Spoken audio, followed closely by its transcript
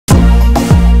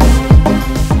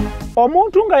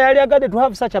Omuntu nga yali agadde to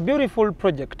have such a beautiful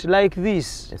project like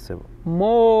this. Yes,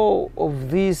 more of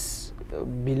this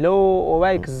below or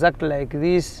exactly like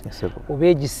this. Yes, oba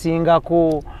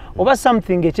egisingako oba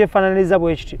something ekyefaananiza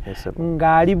bwekiti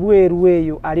ng'ali bweru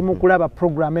eyo ali mu kulaba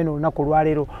program eno olunaku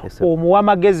lwaleero omuwa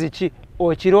amagezi ki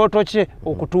ekirooto kye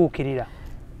okutuukirira.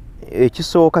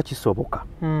 Ekisooka kisoboka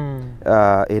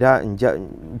era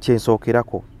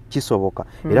kyensookerako kisoboka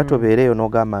era tobeereyo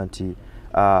n'ogamba nti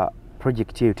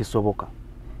project eyo tesoboka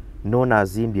noona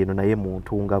azimbye eno naye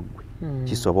muntu nga ggwe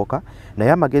kisoboka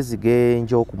naye amagezi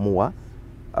genja okumuwa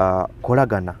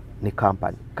kolagana ne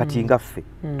kampani kati nga ffe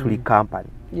tuli kampani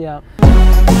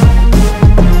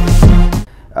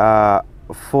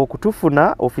ffe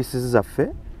okutufuna offices zaffe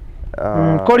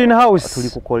Colin House tuli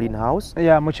ku Colin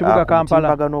House mu kibuga Kampala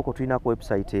bagano okwo tulina ku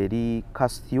website eri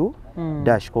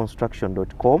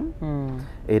Kasthew-construction.com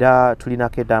era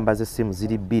tulinako edamba z'essimu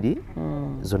ziri 2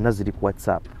 zonna ziri ku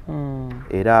WhatsApp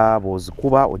era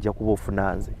bw'ozikuba ojja kuba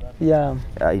ofuna nze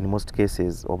in most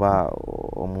cases oba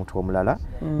omuntu omulala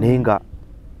naye nga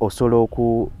osobola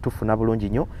okutufuna bulungi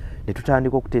nnyo ne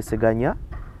tutandika okuteeseganya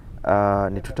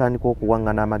ne tutandika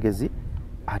okuwaŋŋana amagezi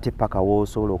ate paka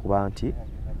w'osobola okuba nti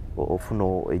ofuna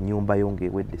ennyumba yo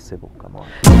ng'ewedde ssebo mukama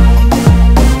wange.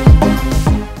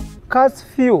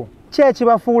 Kasthew ki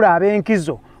ekibafuula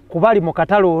ab'enkizo kubali mu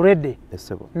katale already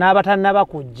n'abatannaba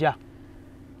kujja?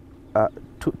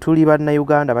 Tuli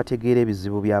bannayuganda bategeera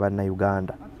ebizibu bya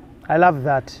bannayuganda. I love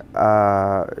that.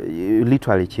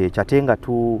 Literally kyekyo ate nga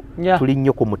tuli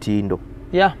nnyo ku mutindo.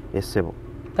 Essebo.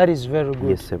 That is very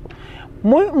good. Essebo.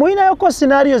 Muyinayoko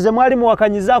scenario ze mwali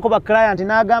muwakanyizaako ba client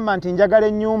n'agamba nti njagala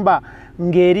ennyumba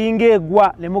ng'eringa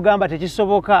egwa ne mugamba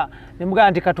tekisoboka ne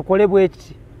mugamba nti katukole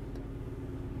bweki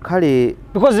kale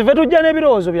because ffe tujja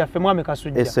n'ebirowoozo byaffe mwami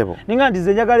Kasujja ninga nti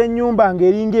ze njagala ennyumba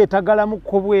ng'eringa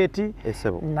etagalamukko bweti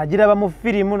nagiraba mu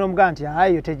firimu n'omugamba nti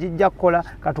ayo tegijja kukola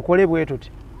katukole bwe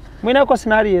tuti. Muyinako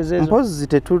scenario ezo mpozi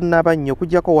tetunaba nnyo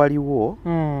okuggyako waliwo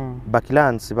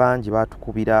bakilants bangi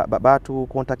batukubira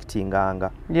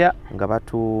batukontaktinganga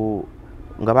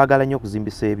nga baagala nnyo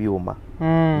okuzimbisa ebyuma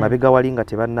mabega wali nga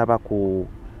tebannaba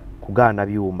kugaana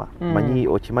byuma manyi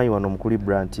okimanyi wano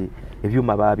mukulibra nti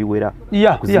ebyuma baabiwera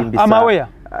okuzimbisa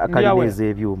kalina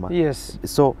ez'ebyuma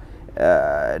so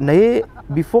naye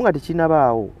before nga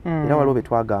tekinabaawo era waliwo be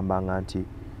twagambanga nti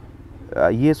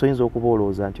yesu oyinza okuba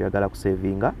olowooza nti oyagala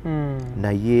kusevinga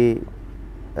naye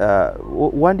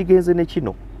wandigenze ne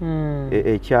kino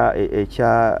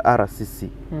ekya RCC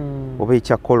oba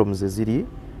ekya columns eziri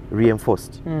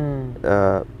reinforced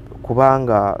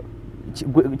kubanga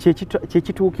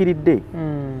kyekituukiridde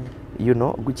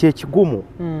kyekigumu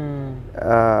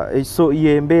so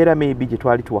yembeera maybe gye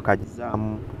twali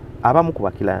tuwakanyizaamu abamu ku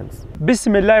bakilans.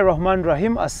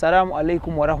 Bismillahirrahmanirrahim. Assalamu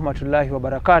alaikum wa rahmatullahi wa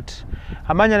barakatuh.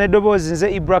 Amanya n'eddoboozi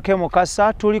nze Ibrahim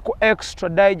Mukasa tuli ku Extra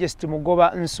Digest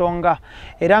mugoba nsonga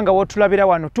era nga wotulabira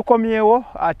wano tukomyewo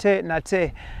ate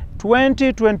nate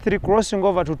 2023 crossing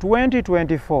over to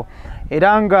 2024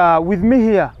 era nga with me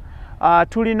here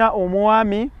tulina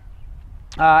omwami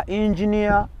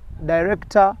engineer,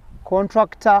 director,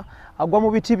 contractor agwa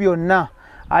mu biti byonna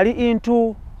ali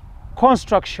into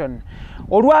construction.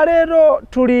 Olwaleero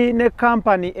tuli ne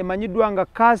company emanyiddwa nga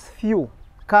Kasthew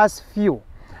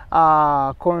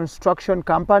construction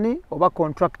company oba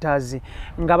contractors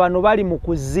nga bano bali mu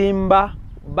kuzimba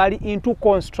bali into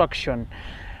construction.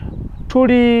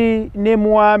 Tuli ne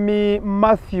mwami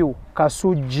Matthew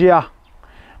Kasujja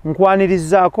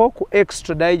nkwanirizaako ku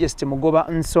Extra Digest mugoba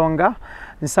nsonga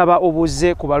nsaba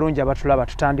obuze ku balungi abatulaba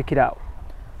tutandikirawo.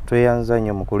 Tweyanza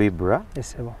nnyo mukulu Ibra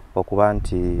okuba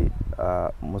nti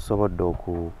musobodde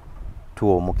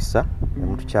okutuwa omukisa ne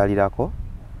mutukyalirako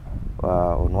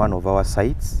on one of our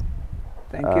sites.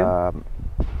 Thank you.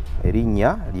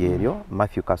 Erinnya lyeryo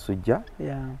Matthew Kasujja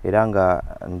era nga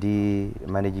ndi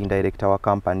managing director wa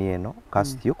company eno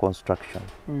Kasthew Construction.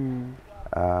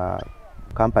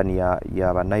 Company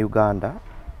ya bannayuganda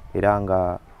era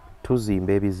nga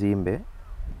tuzimba ebizimbe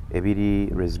ebiri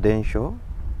residential,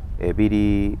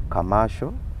 ebiri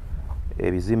commercial,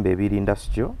 ebizimbe ebiri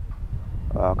industrial.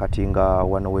 Kati nga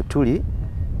wano wetuli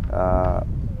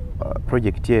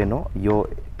project eno yo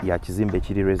ya kizimbe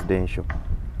ekiri residential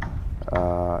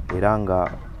era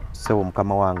nga sewo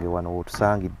mukama wange wano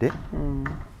wotusangidde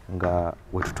nga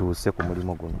wetutuuse ku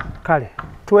mulimu guno. Kale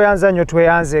tweyanza nnyo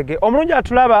tweyanzege omulungi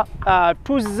atulaba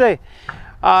tuzze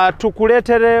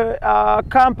tukuleetere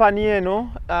kampani eno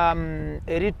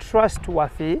eri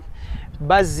trustworthy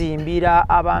bazimbira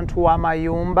abantu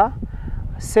amayumba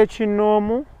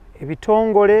sekinoomu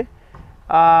ebitongole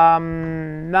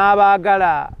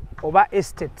n'abaagala oba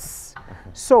estates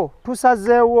So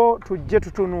tusazeewo tujje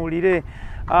tutunuulire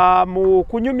mu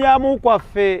kunyumyamu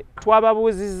kwaffe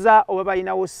twababuuzizza oba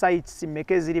balinawo sites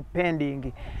mmeka eziri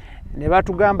pending ne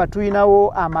batugamba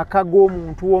tulinawo amaka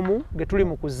g'omuntu omu ge tuli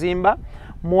mu kuzimba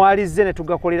mwalize ne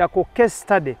tugakolerako case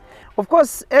study. Of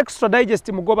course Extra Digest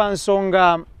Mugoba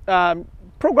Nsonga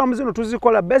program zino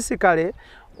tuzikola basically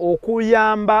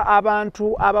okuyamba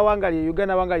abantu abawangalire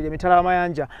Uganda wangalire emitala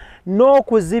amayanja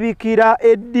n'okuzibikira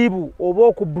eddibu oba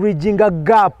okubridginga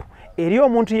gap eri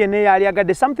omuntu yenna yali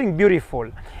agadde something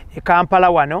beautiful e Kampala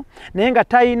wano naye nga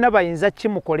talina bayinza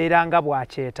kimukolera nga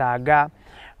bwakyetaaga.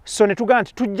 So ne tugamba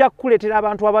nti tujja kukuleetera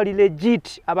abantu abali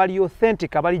legit, abali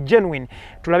authentic, abali genuine,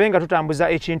 tulabe nga tutambuza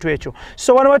ekintu ekyo.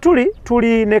 So wano we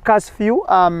tuli ne Kasthew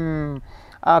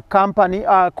company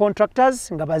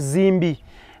contractors nga bazimbi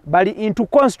bali into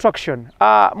construction.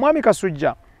 Mwami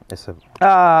Kasujja,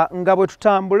 nga bwe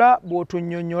tutambula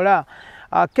bw'otunnyonnyola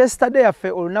case study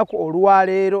yaffe olunaku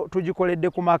olwaleero tugikoledde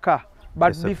ku maka,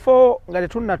 but before nga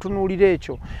tetunnatunuulira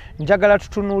ekyo njagala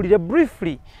tutunuulire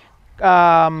briefly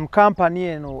company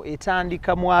eno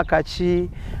etandika mwaka ki,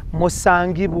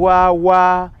 musangibwa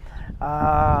wa,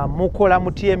 mukola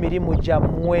muti emirimu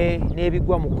gyammwe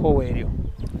n'ebigwa mu kkowe eryo.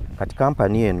 Kati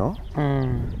company eno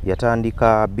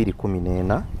yatandika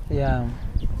 2014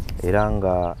 era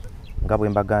nga bwe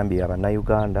mbagambye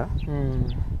Abannayuganda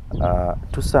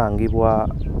tusangibwa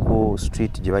ku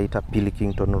street gye bayita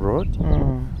Pilkington Road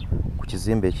ku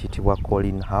kizimbe ekiyitibwa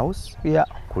Colin House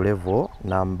ku level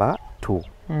number 2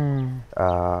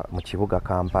 mu kibuga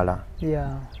Kampala.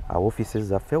 Offices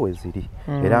zaffe we ziri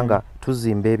era nga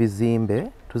tuzimba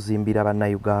ebizimbe tuzimbira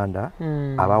Bannayuganda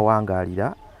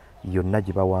abawangaalira yonna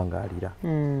gye bawangaalira.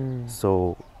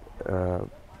 So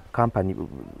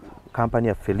company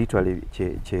yaffe literally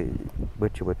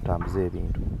bwetyo bwe tutambuza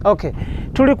ebintu. Okay,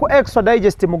 tuli ku Extra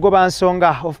Digest Mugoba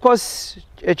Nsonga. Of course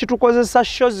ekitukozesa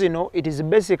show zino it is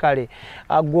basically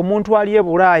gwe omuntu ali e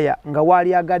Bulaaya nga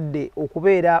wali agadde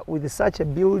okubeera with such a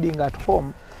building at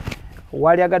home,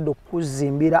 wali agadde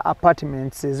okuzimbira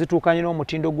apartments ezituukanye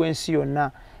n'omutindo gw'ensi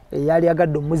yonna, yali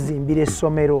agadde omuzimbira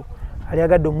essomero, yali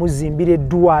agadde omuzimbira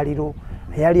eddwaliro,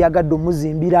 yali agadde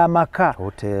omuzimbira amaka,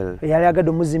 yali agadde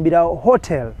omuzimbira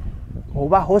hotel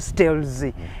oba hostels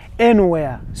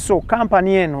anywhere. So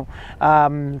company eno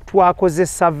twakoze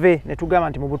survey ne tugamba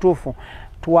nti mu butuufu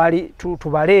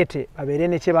tubaleete babeere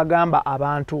ne kye bagamba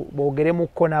abantu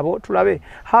boogeremukko nabo tulabe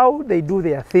how they do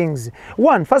their things.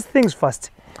 First things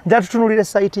first, njala tutunuulire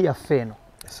site yaffe eno.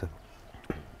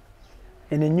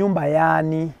 Eno ennyumba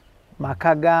yaani,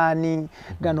 maka gaani,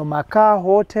 gano maka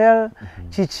hotel,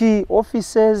 kiki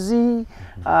offices,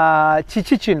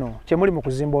 kiki kino kye muli mu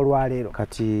kuzimba olwaleero?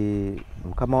 Kati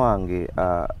mukama wange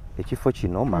ekifo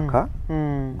kino maka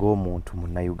g'omuntu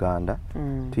Munnayuganda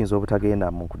tuyinza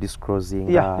obutagenda mu kudisclosing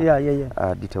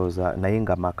details naye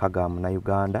nga maka ga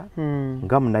Munnayuganda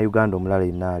nga Munnayuganda omulala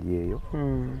yenna ali eyo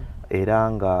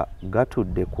era nga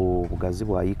gatudde ku bugazi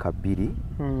bwa yika 2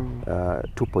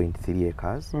 2.3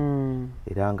 acres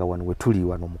era nga wano we tuli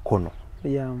wano mukono.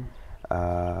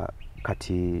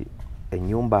 Kati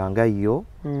ennyumba nga yo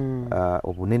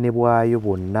obunene bwayo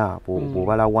bwonna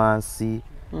bw'obala wansi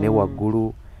ne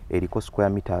waggulu eriko square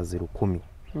meters 1000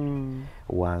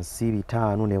 wansi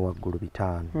 5 ne waggulu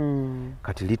 5.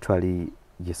 Kati literally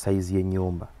ye size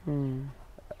y'ennyumba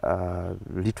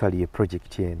literally ye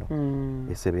project eno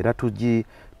esebera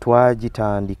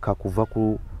twagitandika kuva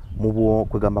ku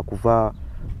kwegamba kuva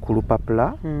ku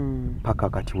lupapula paka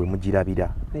kati we mugirabira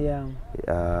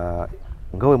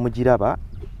nga we mugiraba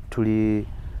tuli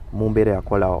mu mbeera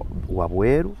yakola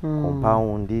wabweru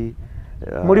compound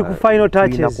muli ku final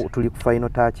touches, tuli ku final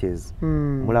touches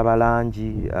mulaba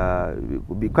langi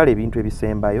kale ebintu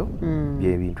ebisembayo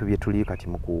bye bintu bye tuli kati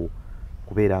mu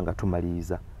kubeera nga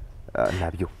tumaliza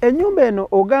nabyo. Ennyumba eno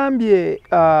ogambye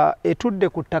etudde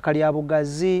ku ttaka lya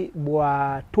bugazi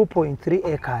bwa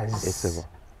 2.3 acres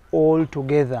all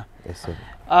together.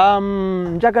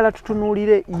 Njagala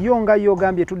tutunuulire yo nga yo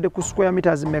ogambye etudde ku square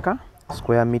meters meka?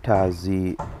 Square meters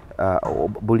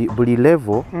buli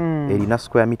level erina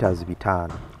square meters 5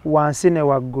 wansi ne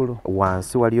waggulu.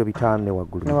 Wansi waliyo 5 ne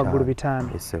waggulu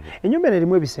 5. Ennyumba eno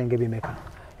erimu ebisenge bimeka?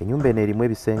 Ennyumba eno erimu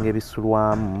ebisenge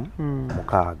ebisulwamu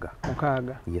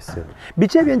 6. Yes.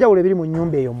 Biki ebyenjawulo ebiri mu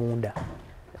nnyumba eyo munda?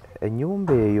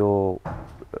 Ennyumba eyo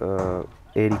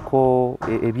eriko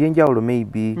ebyenjawulo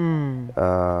maybe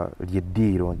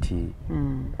lyeddiiro nti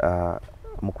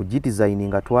mu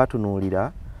kugidesigninga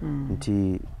twatunuulira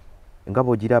nti nga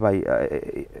bw'ogiraba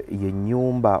ye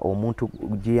nnyumba omuntu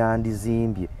gye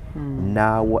yandizimbye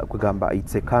kugamba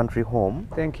it's a country home.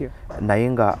 Thank you.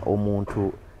 Naye nga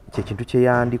omuntu kye kintu kye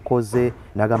yandikoze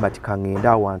n'agamba ati kaŋŋende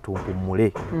awo wantu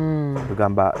mpumule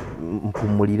tugamba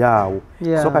mpumulire awo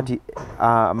so kati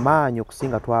amaanyi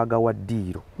okusinga twagawa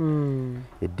ddiiro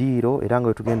eddiiro era nga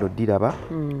we tugenda oddiraba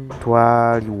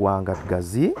twaliwanga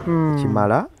gazi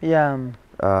kimala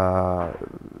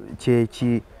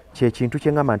kyekintu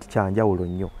kyeŋŋamba nti kyanjawulo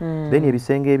nnyo then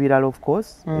ebisenge ebirala of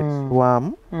course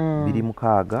ebirwamu biri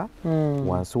 6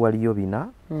 wansi waliyo 4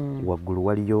 waggulu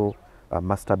waliyo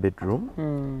master bedroom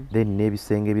then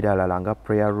n'ebisenge ebirala nga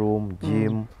prayer room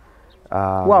gym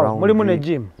wow mulimu ne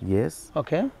gym yes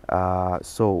okay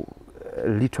so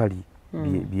literally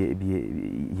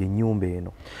ye nyumba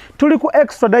eno tuli ku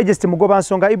extra digest mugoba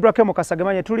nsonga Ibrahim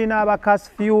Kasagemanye tulina aba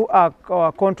Kasthew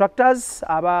contractors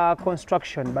aba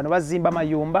construction bano bazimba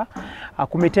mayumba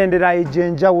ku mitendera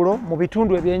ejenjawulo mu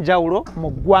bitundu ebyenjawulo mu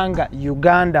ggwanga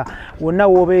Uganda wonna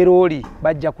wobeera oli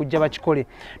bajja kujja bakikole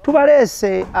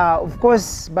tubalese of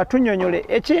course batunyonyole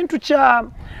ekintu kya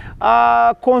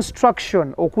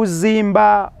construction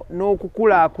okuzimba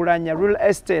n'okukulaakulanya real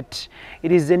estate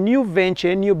it is a new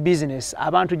venture, a new business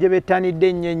abantu gye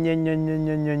bettanidde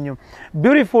nnyo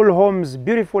beautiful homes,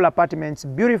 beautiful apartments,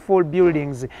 beautiful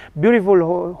buildings,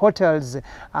 beautiful hotels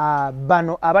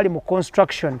bano abali mu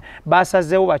construction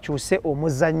basazeewo bakyuse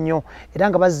omuzannyo era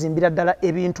nga bazimbira ddala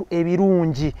ebintu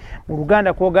ebirungi mu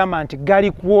Luganda kwogamba nti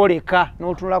gali kwoleka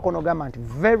n'otunulako n'ogamba nti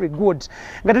very good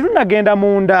nga tetunagenda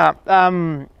munda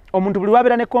omuntu buli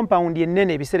wabeera ne compound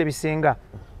ennene ebiseera ebisinga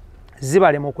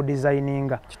zibalema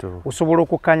okudesigninga osobola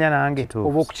okukkanya nange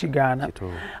oba okukigaana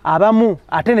abamu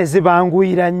ate ne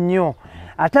zibanguyira nnyo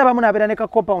ate abamu nabeera ne ka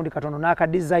compound katono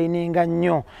n'akadesigninga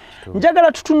nnyo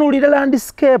njagala tutunuulire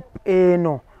landscape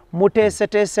eno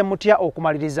muteeseteese mutya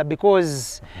okumaliriza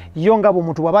because yo nga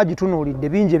bw'omuntu bw'aba agitunuulidde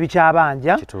bingi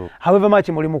ebikyabanja however much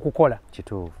muli mu kukola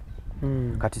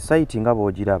kati site nga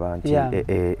bw'ogiraba nti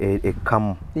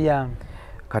ekkamu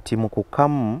kati mu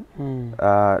kukamu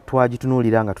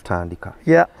twagitunuulira nga tutandika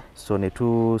so ne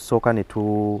tusooka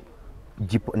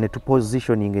ne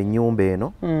tupositioning ennyumba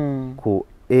eno ku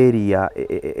area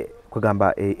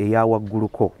kwegamba eya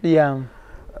wagguluko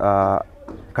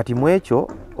kati mu ekyo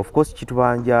of course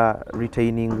kitubanja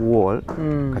retaining wall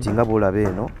kati nga bw'olaba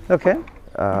eno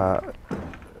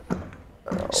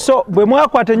so bwe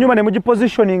mwakwata ennyumba ne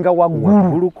mugipositioninga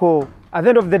wagguluko at the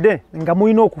end of the day nga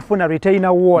mulina okufuna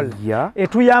retainer wall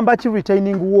etuyamba ki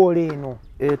retaining wall eno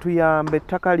etuyamba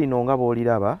ettaka lino nga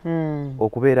bw'oliraba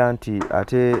okubeera nti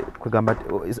ate kwegamba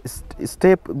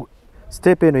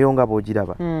step eno yo nga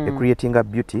bw'ogiraba creating a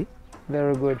beauty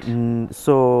very good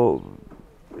so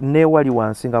ne wali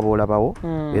wansi nga bw'olabawo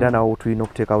era nawo tulina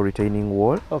okuteekawo retaining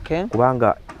wall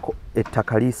kubanga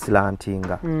ettaka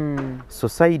lislantinga so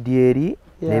side eri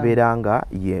nebeera nga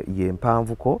ye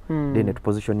mpanvuko then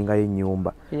netupositioningayo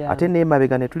ennyumba ate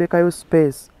n'emabega ne tulekayo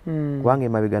space kubanga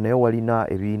emabega nayo walina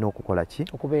ebiina okukola ki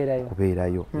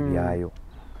okubeerayo ebyayo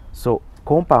so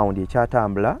compound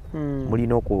ekyatambula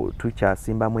mulina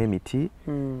tukyasimbamu emiti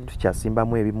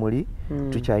tukyasimbamu ebimuli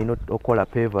tukyalina okukola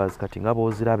pavers kati nga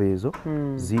bw'oziraba ezo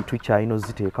tukyalina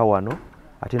oziteeka wano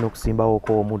ate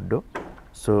n'okusimbawoko omuddo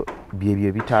so byebyo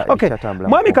ebikyatambula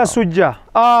mwami Kasujja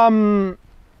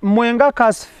mwenga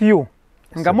Kasthew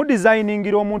nga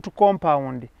mudesigningira omuntu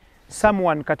compound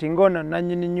someone kati ngono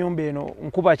nanyini nyumba eno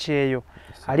nkuba kyeyo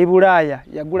ali Bulaaya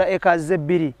yagula acres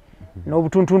 2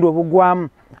 n'obutuntundu obugwamu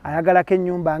ayagalako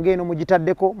ennyumba ng'eno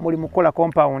mugitaddeko muli mukola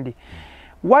compound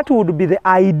what would be the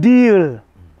ideal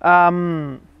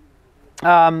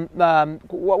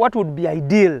what would be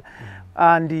ideal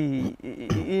and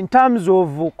in terms of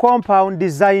compound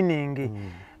designing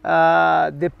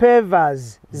the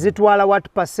pavers zitwala what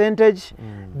percentage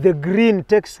the green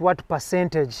takes what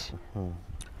percentage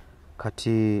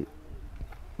kati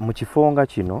mu kifo nga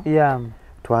kino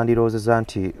twandiroozeza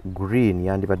nti green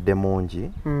yandibadde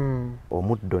mungi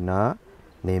omuddo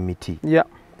n'emiti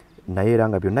naye era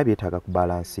nga byonna byetaaga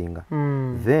kubalansinga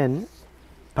then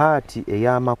paati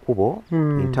ey'amakubo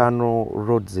internal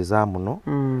roads ezamuno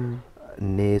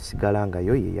nesigala nga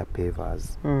yo ye ya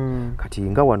pavers kati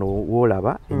nga wano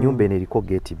woolaba ennyumba eno eriko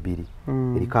gate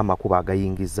 2 eriko amakubo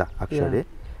agayingiza actually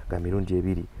ga mirundi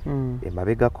 2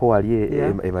 emabegako wali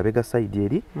emabega side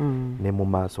eri ne mu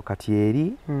maaso kati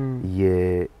eri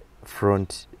ye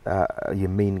front ye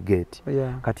main gate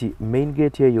kati main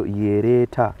gate eyo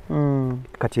yereeta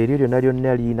kati eryo lyonna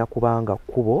lyonna lirina kubanga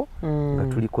kubo nga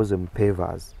tulikoze mu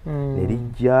pavers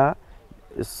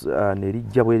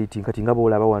nerijja bweriti kati nga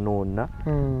bw'olaba wano wonna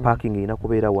parking erina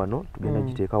kubeera wano tugenda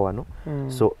giteeka wano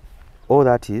so all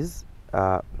that is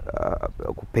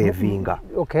kupavinga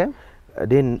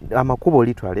then amakubo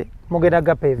litwale mugenda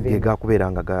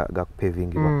gakubeera nga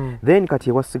gakupavingibwa then kati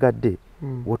ewasigadde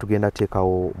wo tugenda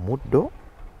teekawo muddo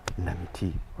na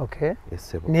miti. Okay.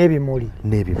 Essebo. N'ebimuli.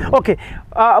 N'ebimuli. Okay.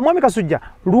 Mwami Kasujja,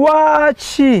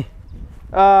 lwaki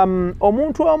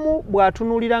omuntu omu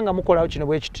bw'atunuulira nga mukolawo kino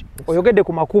bwe kiti oyogedde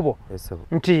ku makubo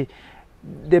nti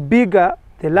the bigger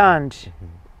the land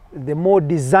the more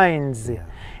designs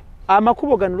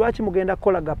amakubo gano lwaki mugenda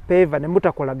kukola ga peva ne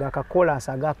mutakolaga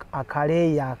akakolansi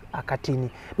akaleeya akatini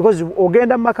because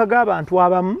ogenda mu maka g'abantu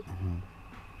abamu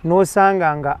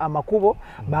n'osanga nga amakubo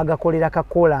bagakolera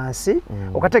kakolansi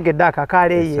okategedde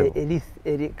akakaleeya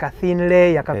eri ka thin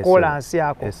layer kakolansi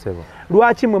ako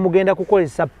lwaki mwe mugenda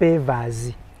kukozesa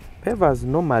pavers? Pavers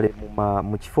normally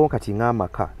mu kifo kati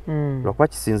ng'amaka lwakuba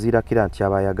kisinziira kira nti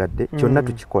aba ayagadde kyonna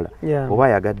tukikola oba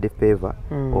ayagadde paver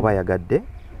oba ayagadde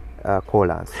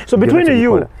colansi. So between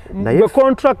you the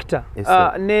contractor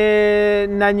ne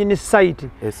nanyini site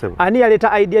ani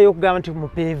yaleta idea y'okugamba nti mu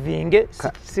paving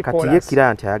si colansi kati ye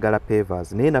kira nti ayagala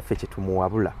pavers naye naffe kye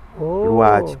tumuwabula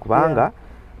lwaki kubanga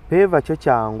paver kyo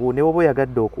kyangu ne woba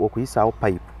oyagadde okuyisaawo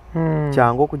pipe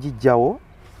kyangu okugijjawo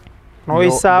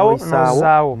nozaawo.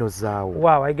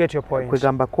 Wow, I get your point.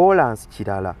 Kwegamba colansi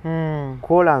kirala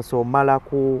colansi omala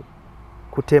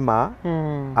kutema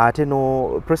ate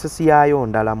no process yayo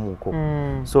ndala muko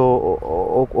so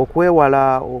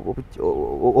okwewala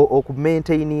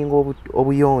okumaintaining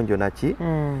obuyonjo naki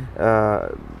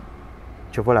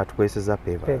chovola tukweseza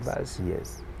pavers.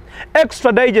 Yes.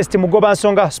 Extra Digest Mugoba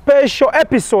Nsonga special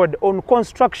episode on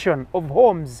construction of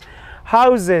homes,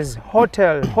 houses,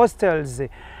 hostels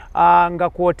nga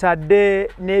kwotadde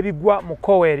n'ebigwa mu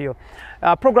koweryo.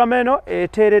 Program eno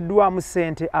eteereddwa mu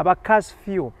ssente aba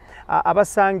Kasthew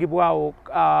abasangibwawo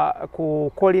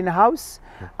ku Colin House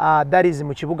that is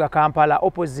mu kibuga Kampala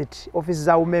opposite office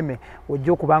za umeme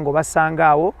ojjo kubanga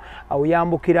obasangaawo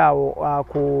oyambukiraawo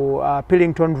ku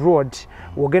Pillington Road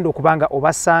wogenda okubanga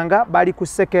obasanga bali ku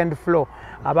second floor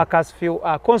aba Kasthew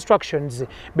constructions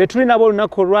betuli nabo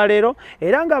olunaku olwaleero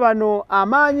era nga bano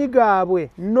amaanyi gaabwe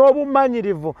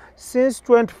n'obumanyirivu since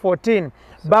 2014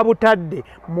 babutadde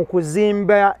mu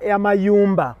kuzimba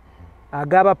amayumba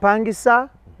agabapangisa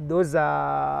those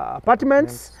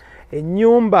apartments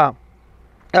enyumba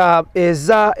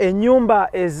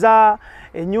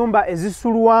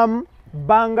ezisulwamu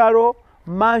bungalow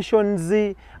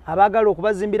mansions abagala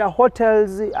okubazimbira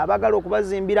hotels abagala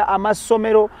okubazimbira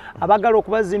amasomero abagala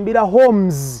okubazimbira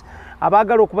homes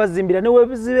abagala okubazimbira ne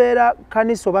webizibeera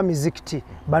kanisa oba mizikiti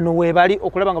bano webali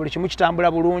okulaba nga buli kimu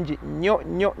kitambula bulungi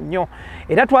nnyo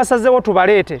era twasazeewo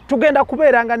tubaleete tugenda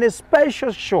kubeeranga ne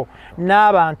special show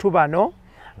n'abantu bano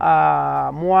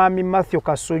Mwami Matthew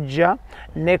Kasujja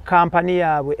ne kampani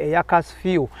yaabwe eya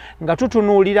Kasthew nga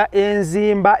tutunuulira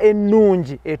enzimba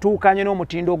ennungi etuukanye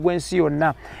n'omutindo gw'ensi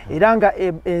yonna era nga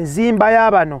enzimba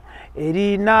y'abano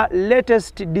erina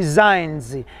latest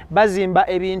designs bazimba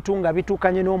ebintu nga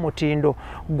bituukanye n'omutindo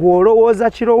gw'olowooza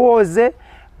kirowooze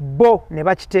bo ne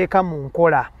bakiteeka mu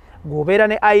nkola gwobeera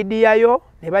ne idea yo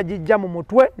ne bagijja mu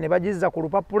mutwe ne bagizza ku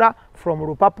lupapula from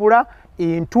lupapula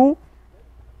into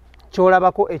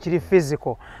kyolabako ekiri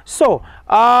physical. So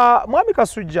Mwami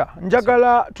Kasujja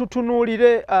njagala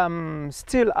tutunuulire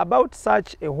still about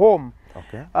such a home.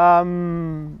 Okay.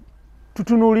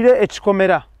 Tutunuulire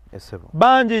ekikomera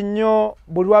bangi nnyo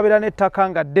buli wabeera n'ettaka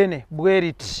nga ddene bwe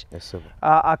riti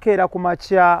akeera ku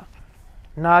makya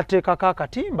n'ateekako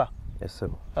akatimba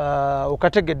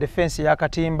okategedde fensi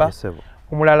y'akatimba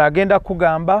omulala agenda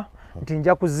kugamba nti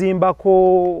nja kuzimbako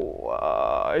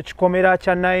ekikomera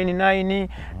kya 99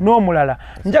 n'omulala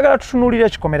njagala tutunuulira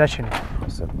ekikomera kino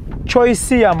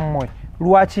choice yammwe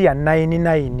lwaki ya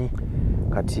 99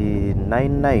 kati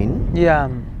 99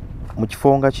 mu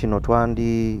kifo nga kino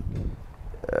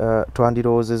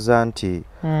twandirowoozezza nti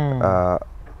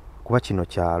kuba kino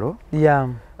kyalo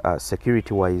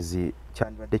security wise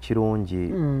kyandibadde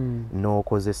kirungi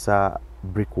n'okozesa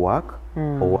brickwork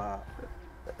owa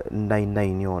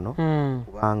 99 ono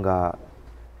kubanga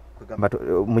kugamba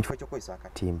mu kifo ky'okozesa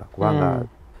akatimba kubanga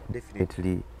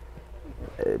definitely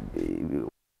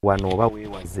wano oba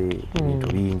weewaze ebintu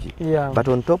bingi but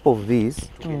on top of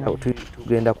this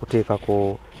tugenda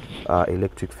kuteekako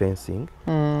electric fencing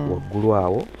waggulu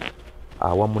awo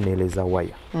awamu neeleza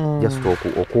waya just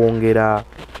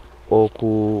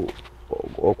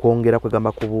okwongera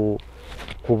kwegamba ku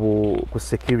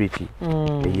security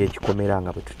ey'ekikomera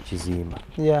nga bwe tukizimba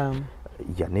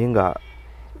naye nga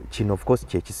kino of course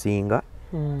kyekisinga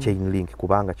chain link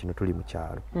kubanga kino tuli mu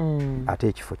kyalo ate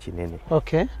ekifo kinene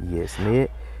yes naye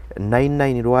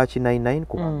 99 lwaki 99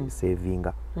 kubanga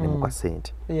savinga ne mu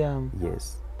kasente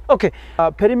yes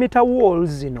perimeter walls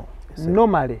zino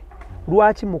normally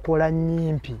lwaki mukola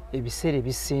nnyimpi ebiseera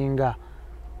ebisinga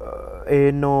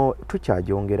eno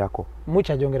tukyajongerako.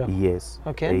 Mukyajongera? Yes.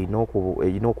 Okay.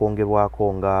 Erina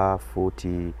okwongerwako nga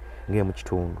fuuti ng'emu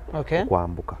kitundu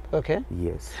okwambuka. Okay.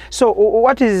 Yes. So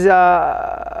what is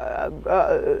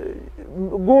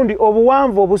gundi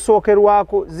obuwanvu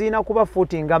obusookerwako zirina kuba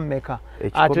fuuti nga mmeka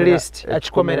at least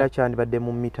ekikomera kyandibadde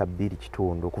mu mita 2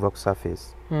 kitundu okuva ku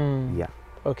surface. Yeah.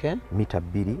 Okay. Mita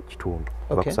 2 kitundu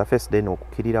okuva ku surface, then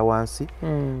okukirira wansi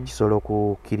kisobola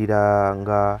okukirira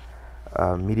nga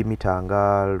milimita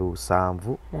nga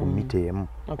 7 ku mita emu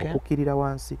okukirira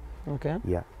wansi.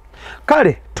 Yeah.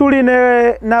 Kale tuli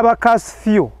n'aba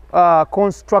Kasthew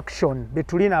construction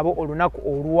betuli nabo olunaku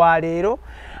olwaleero.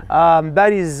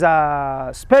 That is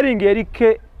spelling eri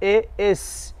Kasthew.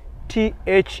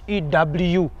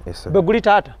 Beguli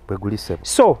taata? Beguli sebo.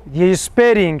 So ye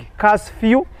spelling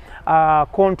Kasthew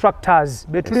contractors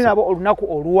betuli nabo olunaku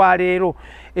olwaleero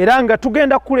era nga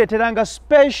tugenda kuleeteranga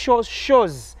special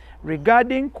shows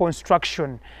regarding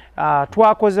construction.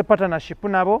 Twakoze partnership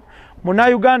nabo.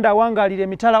 Munnayuganda awangalira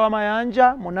emitala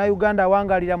w'amayanja, munnayuganda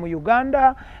awangalira mu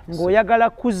Uganda ng'oyagala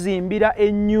kuzimbira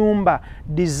ennyumba,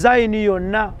 design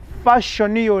yonna,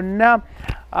 fashion yonna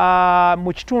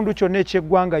mu kitundu kyonna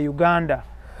eky'eggwanga Uganda.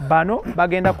 Bano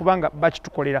bagenda kubanga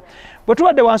bakitukolera. Bwe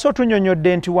tubadde wansi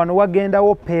otunyonyodde nti wano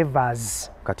wagendawo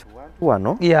pavers. Kati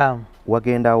wano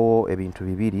wagendawo ebintu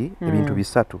bibiri, ebintu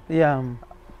bisatu.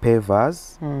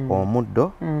 Pavers,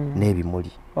 omuddo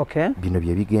n'ebimuli. Bino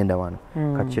bye bigenda wano.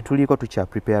 Kati kye tuliko tukya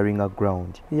preparing a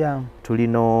ground.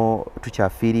 Tulino tukya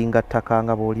feelinga ttaka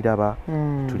nga bw'oliraba.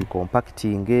 Tuli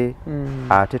compacting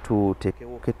ate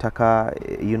tuteekewo ettaka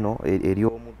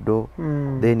ery'omuddo.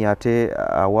 Then ate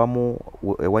awamu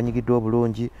ewanyigiddwa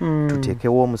obulungi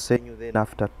tuteekewo omusenyu, then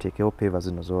after tuteekewo pavers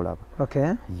zino z'olaba.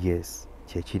 Yes,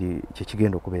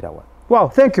 kyekigenda okubeera wano. Wow,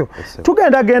 thank you.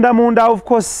 Tugenda munda, of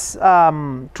course,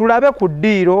 tulabe ku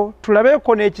ddiiro,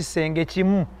 tulabeko n'ekisenge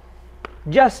kimu.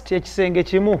 Just ekisenge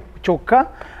kimu kyokka.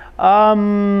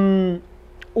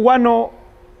 Wano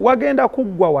wagenda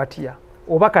kuggwa watya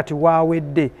oba kati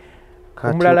waawedde?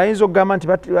 Omulala ayinza okugamba nti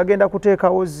bagenda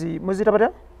kuteekawo muziyita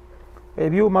batya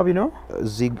ebyuma bino?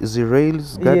 Zi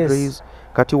rails, guardrails.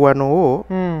 Kati wano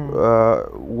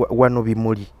wano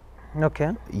bimuli.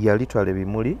 Yalitwala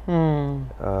ebimuli.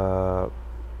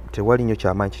 Tewali nnyo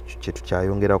kyamaanyi kye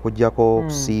tukyayongera okuggyako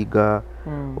okusiiga,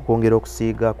 okwongera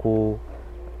okusiiga ku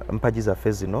mpagi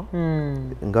zaffe zino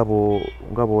nga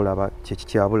bw'olaba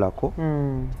kyekikyabulako,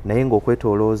 naye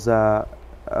ng'okwetoolooza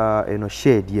eno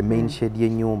shade, ye main shade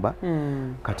y'ennyumba,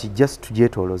 kati just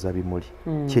tugyetoolooza bimuli.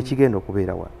 Kyekigenda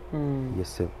okubeera wano.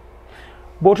 Yes.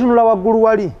 Bw'otunula waggulu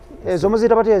wali ezo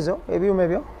muziyita batya ezo ebyuma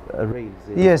ebyo?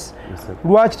 Yes.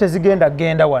 Lwaki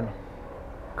tezigenda wano?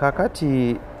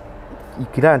 Kakati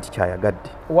ikira nti kyayagadde.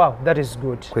 Wow, that is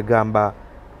good. Kwegamba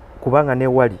kubanga ne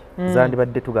wali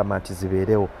zandibadde tugamba nti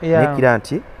zibeerewo. Nekira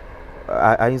nti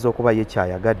ayinza okuba ye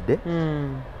kyayagadde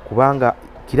kubanga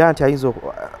kira nti ayinza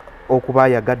okuba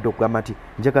ayagadde okugamba nti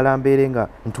njagala mbeere nga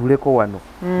ntuuleko wano,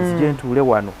 nzije ntuule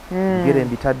wano, ngere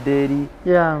mbitadde eri.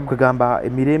 Kwegamba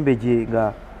emirembe gye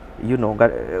nga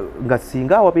nga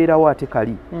singa awabeerawo ate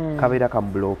kali kabeera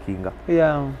kamublockinga.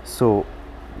 So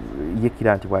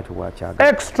yekira nti bwati bwakyaga.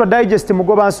 Extra Digest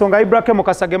mugoba nsonga Ibrahim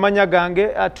Kasage manya gange.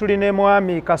 Tuli ne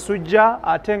mwami Kasujja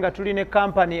ate nga tuli ne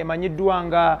company emanyiddwa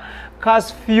nga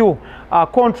Kasthew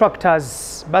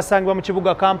contractors basangibwa mu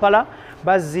kibuga Kampala.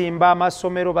 Bazimba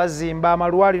amasomero, bazimba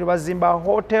amalwaliro, bazimba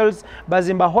hotels,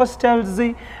 bazimba hostels,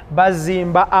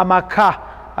 bazimba amaka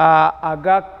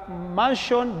aga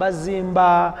mansion,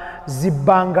 bazimba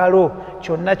zibangalo,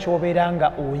 kyonna ky'obeera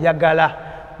nga oyagala.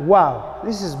 Wow,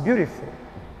 this is beautiful.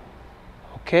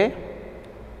 Okay.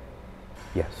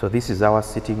 Yeah, so this is our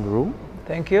sitting room.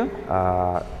 Thank you.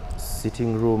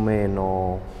 Sitting room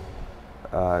eno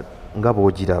nga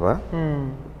bw'ogiraba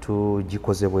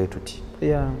tugikoze bwe tuti.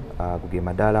 Ge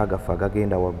madaala agafa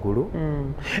gagenda waggulu.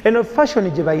 Eno fashion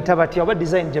gye bayita batya oba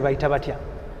design gye bayita batya?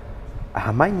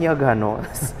 Amannya gano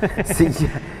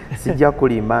sijja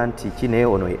kulimba nti kinaye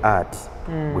ono e art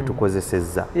bwe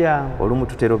tukozesezza. Olumu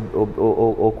tutera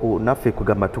naffe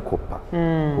kugamba tukoppa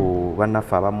ku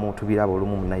bannaffe abamu tubiraba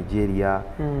olumu mu Nigeria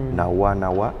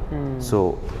nawa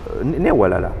so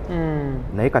newalala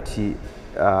naye kati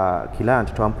kila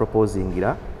nti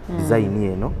twamproposingira design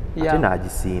eno ate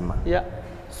n'agisiima.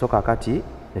 So kakati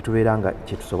ne tubeera nga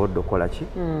kye tusobodde okukola ki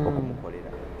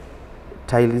okumukolera.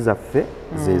 Tiles zaffe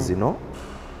ze zino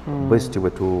bwesiti bwe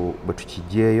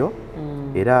tukijjeeyo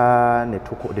era ne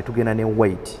tugenda ne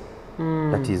white,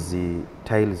 that is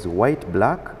tiles white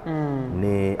black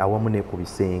ne awamu ne ku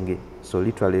bisenge. So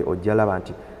literally ojja laba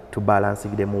nti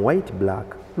tubalansigide mu white black.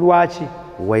 Lwaki?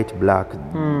 White black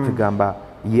tugamba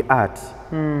ye art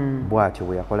bwatyo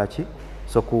bwe yakola ki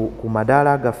so ku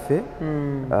madaala gaffe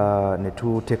ne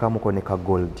tuteekamuko ne ka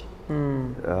gold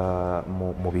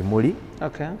mu bimuli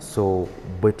so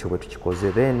bwetyo bwe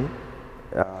tukikoze then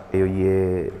eyo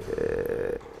ye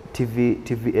TV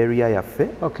area yaffe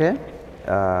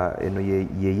eno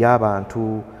ye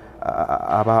y'abantu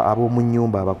ab'omu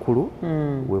nnyumba abakulu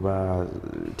weba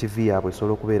TV yaabwe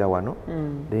esobola okubeera wano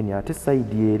then ate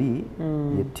side eri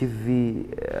ye TV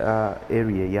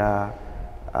area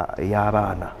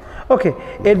y'abaana.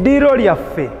 Eddiiro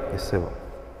lyaffe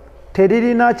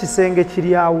teririna kisenge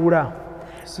kiryawula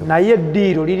naye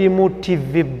eddiiro lirimu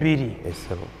TV bbiri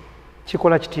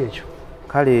kikola kiti ekyo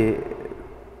kale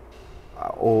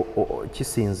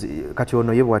kisinzi kati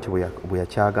ono ye bwati bwe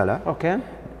yakyagala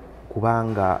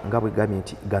kubanga nga bwe gambye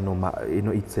nti gano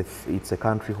it's a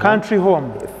country home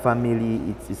family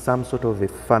it's some sort of a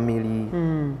family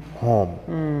home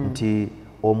nti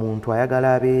omuntu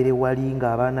ayagala abeere wali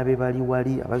ng'abaana be bali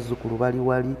wali abazzukulu bali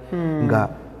wali nga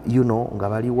nga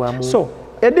bali wamu. So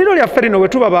eddiiro lyaffe lino bwe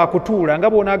tuba baakutuula nga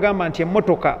bw'onaagamba nti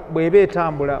emmotoka bw'eba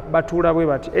etambula batuula bwe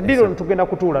bati eddiiro lino tugenda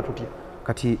kutuula tutya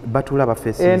kati batuula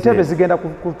bafeesinga entebe zigenda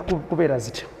kubeera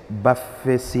zitya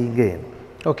bafeesinga eno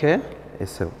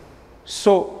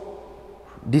so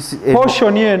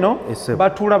portion eno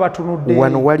batuula batunudde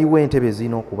wano waliwo entebe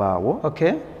ezirina okubaawo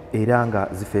era nga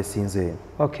zifeesinze eno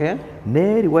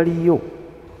n'eri waliyo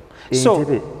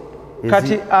entebe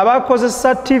kati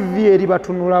abakozesa TV eri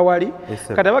batunula wali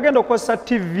kati abagenda okukozesa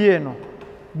TV eno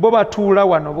bo batuula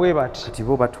wano bwe bati kati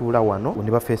bo batuula wano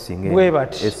ne bafeesinga eno bwe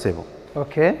bati esebo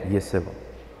yesebo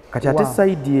kati ate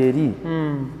side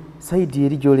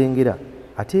eri gy'olengera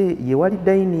ate ye wali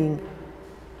dining.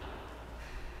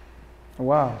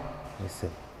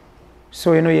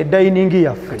 So eno ye dining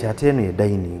yaffe kati ate eno ye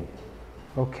dining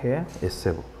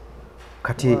esebo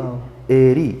kati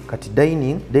eri kati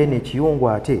dining then ekiyungu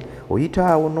ate oyita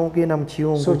awo n'ogenda mu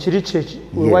kiyungu so kiri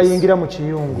wayingira mu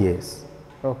kiyungu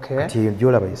kati eyo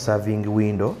gy'olaba ye serving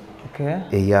window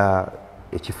eya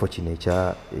ekifo kino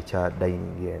ekya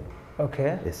dining eno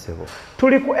esebo.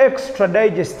 Tuli ku Extra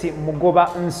Digest mugoba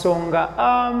nsonga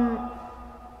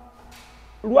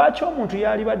lwaki omuntu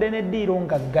yalibadde n'eddiiro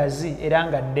nga ggazi era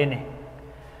nga ddene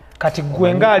kati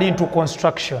gwe ng'ali into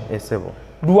construction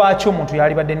lwaki omuntu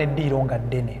yalibadde n'eddiiro nga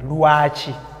ddene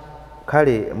lwaki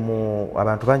kale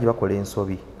abantu bangi bakola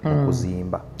ensobi mu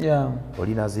kuzimba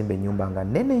oli nazimba ennyumba nga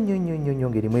nnene nnyo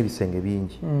ng'erimu ebisenge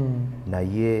bingi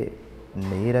naye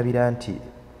neyeerabira nti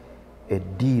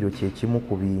eddiiro kyekimu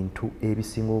ku bintu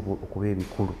ebisinga okuba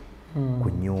ebikulu ku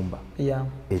nnyumba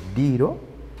eddiiro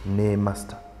ne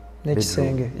master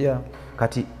n'ekisenge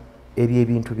kati ebyo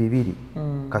ebintu bibiri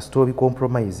kasita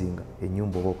obicompromisinga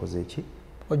ennyumba oba okoze eki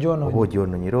oba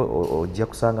ogyonoonyera ojja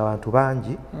kusanga abantu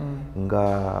bangi nga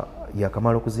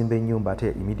yakamala okuzimba ennyumba ate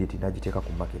immediate n'agiteeka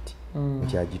ku maketi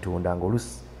nti agitunda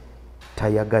ng'olusi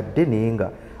tayagadde naye nga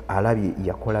alabye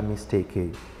yakola mistake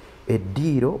eyo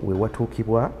eddiiro we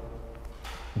watuukibwa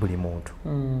buli muntu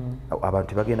abantu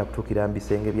tebagenda kutuukira mu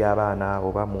bisenge by'abaana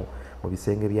oba mu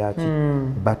bisenge byaki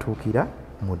batuukira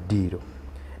mu ddiiro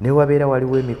naye wabeera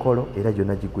waliwo emikolo era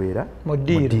gyonna gigwera mu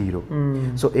ddiiro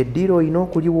so eddiiro olina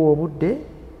okuliwa obudde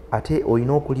ate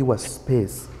olina okuliwa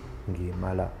space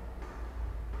ng'emala.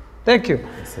 Thank you.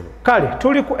 Kale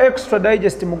tuli ku Extra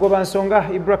Digest mugoba nsonga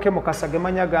Ibrahim Mukasa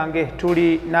gemanya gange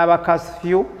tuli n'aba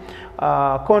Kasthew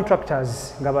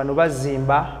contractors nga bano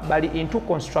bazimba bali into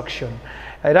construction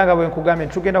era nga bwe nkugambye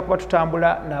tugenda kuba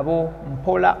tutambula nabo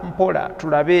mpola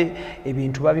tulabe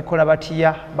ebintu babikola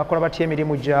batya bakola batya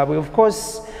emirimu gyabwe. Of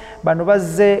course bano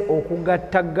bazze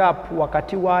okugatta gap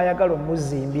wakati wayagala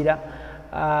omuzimbira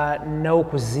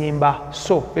n'okuzimba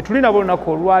so betuli nabo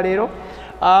olunaku olwaleero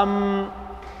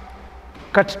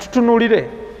kati tutunulire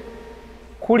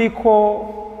kuliko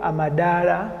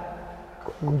amadaala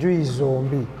njuyi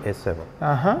zombi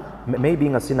maybe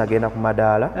nga sinagenda ku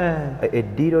madaala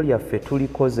eddiiro lyaffe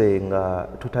tulikoze nga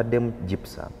tutaddemu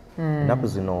gypsum ennaku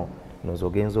zino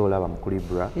nozogenza olaba mu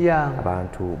kulibra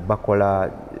abantu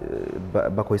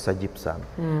bakozesa gypsum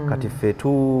kati ffe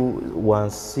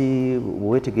wansi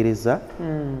wewetegereza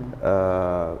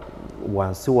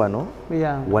wansi wano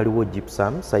waliwo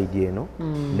gypsum side eno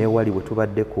ne wali bwe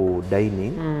tubadde ku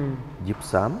dining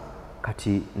gypsum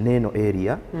kati neno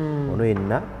area ono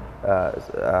yenna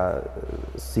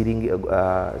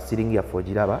siringi yaffe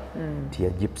ogiraba nti ya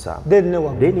gypsum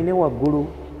then ne waggulu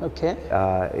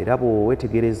era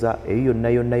bw'owetegereza eyo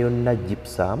yonna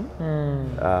gypsum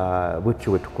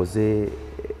bwetyo bwe tukoze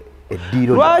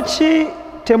eddiiro. Lwaki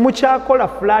temukyakola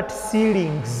flat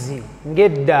ceilings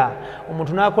ng'edda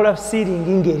omuntu n'akola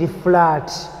ceiling ng'eri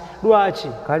flat lwaki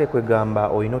kale kwegamba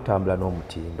olina otambula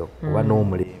n'omutindo oba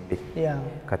n'omulembe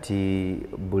kati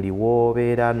buli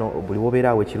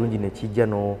wobeeraawo ekirungi ne kijja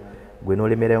gwe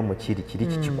n'olemerayo mu kiri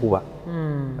kikikuba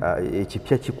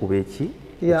ekipya kikuba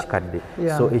ekikadde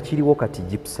so ekiriwo kati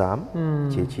gypsum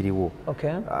kyekiriwo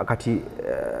kati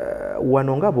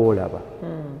wano nga boolaba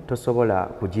tosobola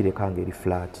kugireka ng'eri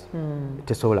flat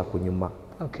tesobola kunyuma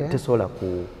tesobola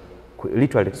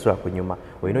literally tesobola kunyuma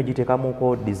olina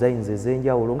ogiteekamuko designs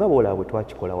ez'enjawulo nga boolaba bwe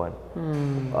twakikola wano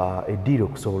eddiiro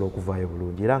okusobola okuvaayo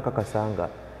bulungi era nkakasa nga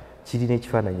kirina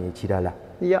ekifaananyi ekirala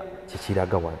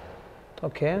kyekiraga wano.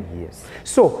 Yes.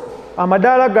 So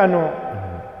amadaala gano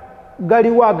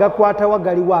galiwo agakwatawa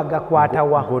galiwo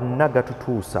agakwatawa gonna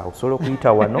gatutuusa osobola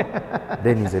okuyita wano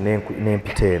then nze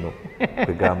n'empita eno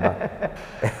kwegamba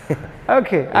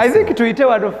I think tuyite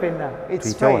wano fenna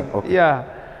it's fine. Yeah.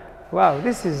 Wow,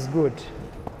 this is good.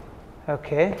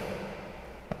 Okay.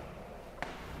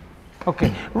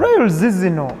 Rails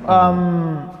zino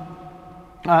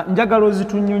njagala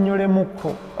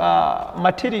ozitunyonyolemuko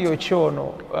material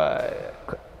kyono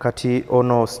kati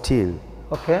ono steel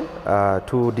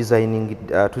to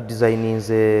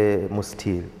designinze mu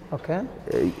steel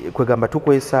kwegamba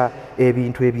tukozesa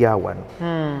ebintu ebyawano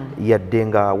yadde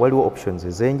nga waliwo options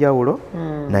ez'enjawulo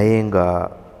naye nga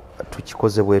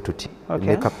tukikoze bwe tuti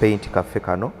ne ka paint kaffe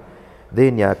kano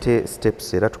then ate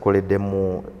steps era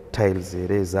tukoleddemu tiles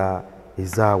era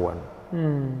ezawano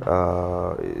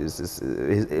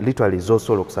literally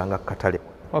zosobola okusanga ku katale.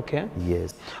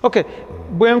 Yes.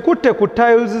 Bwe nkutte ku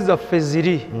tiles zaffe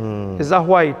ziri eza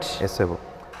white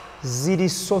ziri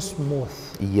so smooth.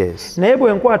 Yes. Naye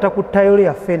bwe nkwata ku tile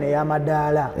yaffe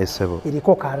n'ey'amadaala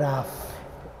eriko karaafu.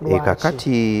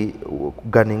 Kakati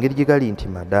gano engeri gye gali nti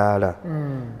madaala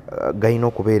galina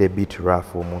okubeera bit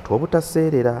rough omuntu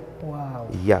obutaseerera.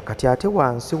 Kati ate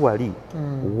wansi wali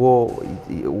wo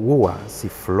wansi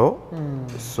floor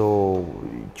so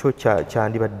kyo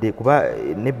kyandibadde kuba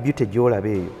ne beauty gy'olaba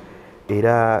eyo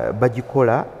era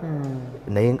bagikola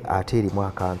naye ate erimu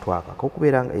akantu ako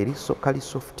kokubeera nga eri kali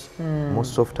soft more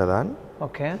softer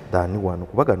than wano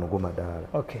kuba gano go madaala.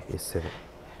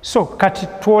 So kati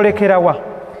twolekerawa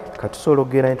kati tusobola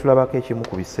okugenda ne tulabako ekimu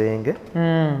ku bisenge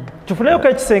tufuneyoko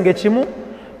ekisenge kimu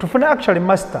tufune actually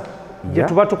master gye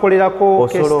tuba tukolerako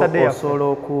osobola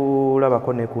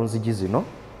okulabako ne ku nzigi zino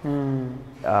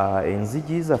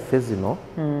enzigi zaffe zino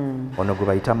ono gwe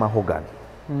bayita mahogany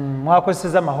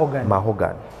mwakozeseza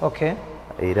mahogany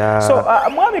era so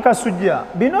mwami Kasujja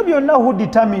bino byonna who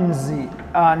determines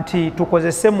nti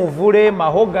tukozese muvule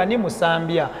mahogany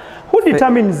musambya who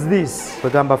determines this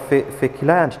kwegamba fe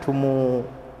client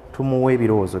tumuwa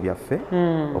ebirowoozo byaffe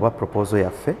oba proposal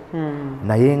yaffe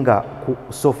naye nga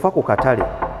sofa ku katale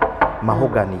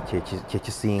mahogany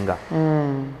kyekisinga.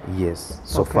 Yes,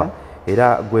 sofa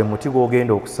era gwe muti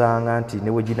gw'ogenda okusanga nti ne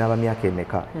we ginaaba myaka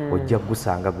emeka ojja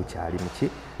gusanga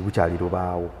gukyali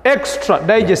lubaawo. Extra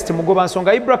digest mugoba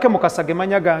nsonga Ibrahim Kasage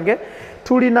manya gange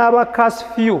tulina aba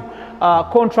Kasthew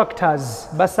contractors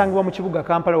basangibwa mu kibuga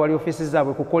Kampala wali offices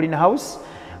zaabwe ku Colin House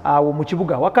mu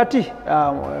kibuga wakati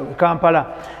Kampala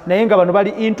naye nga bano bali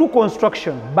into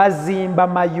construction bazimba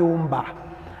mayumba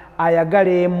ayagala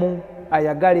emu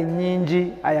ayagala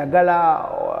ennyingi ayagala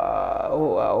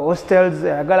hostels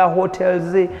ayagala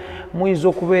hotels muyinza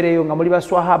okubeera eyo nga muli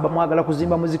baswahaba mwagala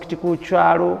kuzimba muzikiti ku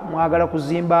kyalo mwagala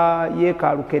kuzimba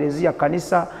yeekaalu kereziya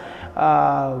kanisa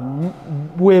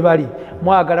bwebali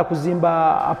mwagala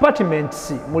kuzimba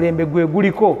apartments mulembe gwe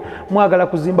guliko mwagala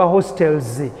kuzimba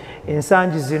hostels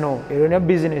ensangi zino ero ne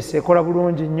business ekola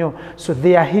bulungi nnyo so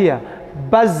they are here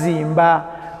bazimba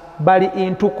bali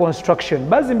into construction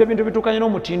bazimba ebintu bitukanye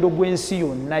n'omutindo gw'ensi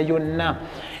yonna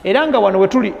era nga wano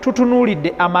wetuli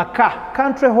tutunuulidde amaka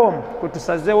country home kwe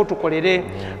tusazeewo tukolere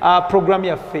program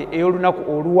yaffe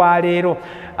ey'olunaku olwaleero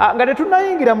nga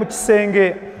tetunayingira mu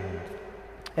kisenge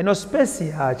eno space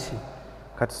yaki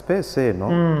kati space eno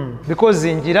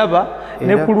because njiraba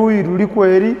ne ku luuyi luliko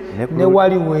eri ne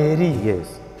wali weeri.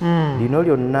 Yes. Lino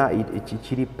lyonna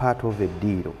kiri part of a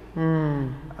deal.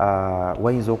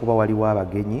 Wayinza okuba waliwo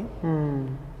abagenyi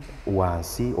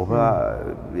wansi oba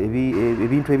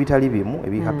ebintu ebitali bimu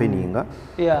ebihappeninga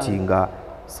ti nga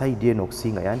side eno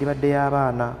okusinga yandibadde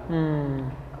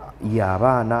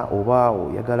y'abaana oba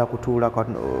oyagala kutuula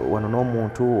wano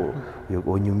n'omuntu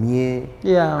onyumye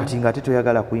kati nga ate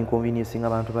toyagala kuinconvenience nga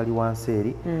abantu bali wansi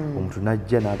eri omuntu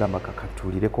najja n'agamba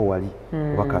kakatuulireko wali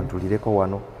oba kantuulireko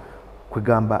wano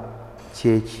kwegamba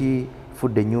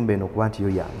kyekifudde ennyumba eno okuba nti yo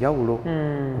yanjawulo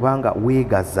kubanga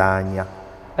weegazaanya.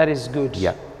 That is good.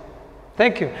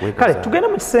 Thank you. Kale tugende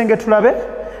mu kisenge tulabe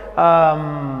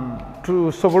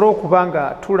tusobole okuba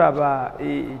nga tulaba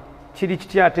kiri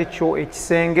kitya ate kyo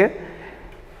ekisenge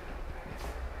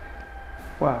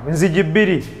enzigi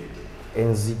bbiri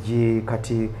enzigi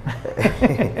kati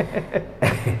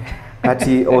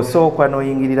kati osooka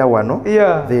n'oyingirira wano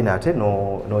then ate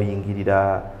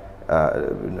n'oyingirira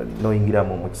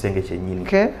mu kisenge kyennyini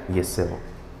yesebo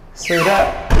so era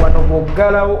wano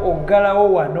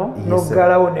bw'oggalawo wano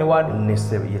n'oggalawo ne wano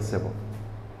yesebo.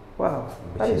 Wow,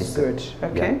 that is good.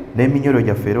 Okay. N'eminyolo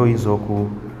gyaffe era oyinza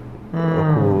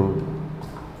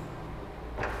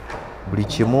buli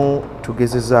kimu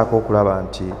tugezezaako okulaba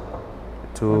nti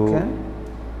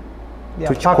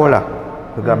tukikola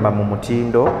kugamba mu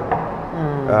mutindo.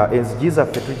 Enzigi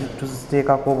zaffe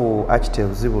tuziteekako bu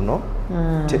architects buno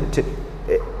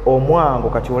omwango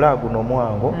kati olaba guno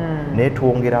omwango naye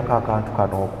twongerako akantu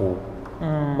kano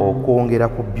okwongera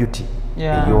ku beauty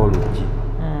ey'oluggi.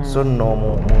 So nno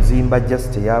mu nzimba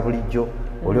just eya bulijjo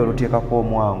oli oluteekako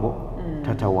omwango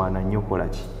tatawaana nnyo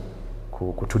kolaki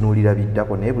kutunuulira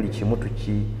biddako naye buli kimu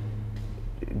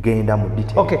tukigenda mu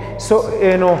detail. Okay, so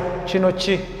kino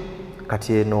ki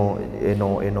kati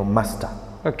eno master.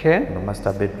 Okay. Eno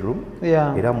master bedroom.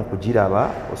 Era mu kugiraba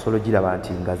osobola ogiraba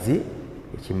nti ngazi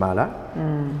ekimala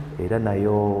era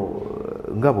nayo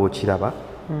nga bw'okiraba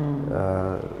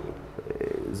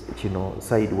kino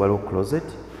side waliwo closet.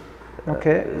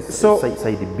 Okay. So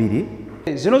side bbiri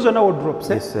zino zonna wardrobes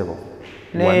yesebo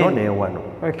wano ne wano.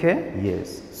 Okay.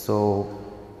 Yes, so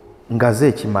ngazi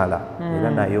ekimala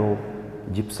era nayo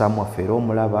gypsum waffe era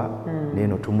omulaba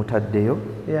neeno tumutaddeyo.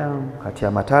 Kati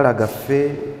amataala gaffe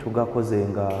tugakoze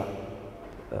nga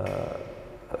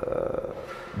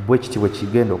bwe kiti bwe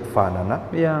kigenda okufaanana.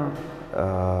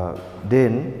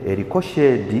 Then eriko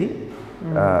shade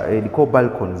eriko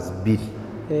balconies bbiri.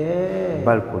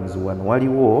 Balconies wano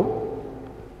waliwo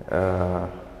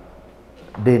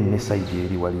then ne side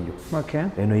eri waliyo.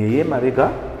 Eno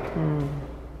yey'emabega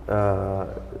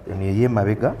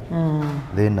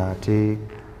then ate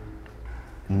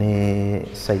ne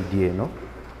side eno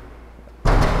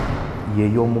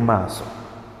yey'omu maaso.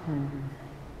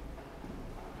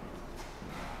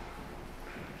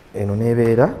 Eno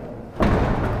nebeera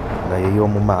nga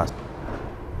yey'omu maaso.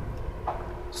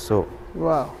 So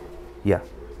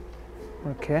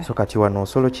so kati wano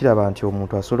osobola okiraba nti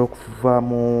omuntu asobola okuva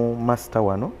mu master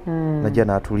wano najja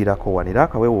n'atuulirako wano era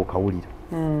akaweewo okawulira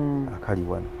akali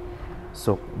wano.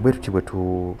 So bwe tuti bwe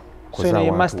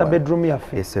tukoza master bedroom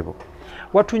yaffe. Esebo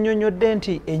watunyonyodde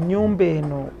nti ennyumba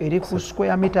eno eri ku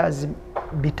square meters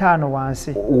 5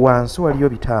 wansi waliyo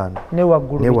 5 ne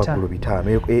waggulu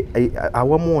 5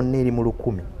 awamu wonna eri mu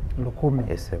 1000.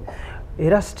 Esebo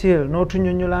era still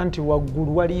n'otunyonyola nti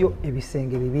waggulu waliyo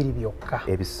ebisenge 2 byokka.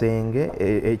 Ekisenge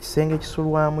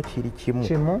ekisulwamu kiri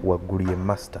kimu waggulu ye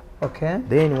master.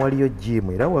 Then waliyo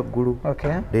gym era waggulu.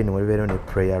 Then waliyo ne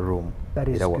prayer room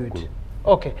era waggulu.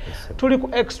 Okay. Tuli ku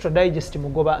extra digest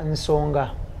mugoba nsonga.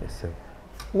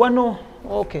 Wano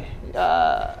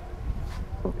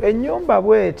ennyumba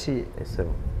bweti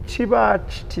kiba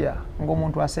kitya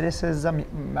ng'omuntu aseresezza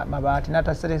mabaati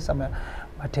n'ataseresa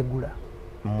mategula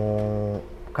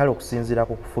kale okusinziira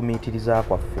ku kufumiitiriza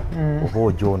kwaffe oba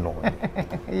ogyonoonye.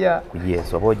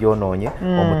 Yes, oba ogyonoonye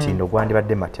omutindo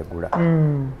gwandibadde mategula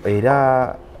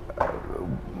era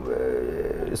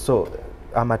so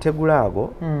amategula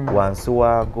ago wansi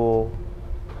waago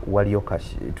waliyo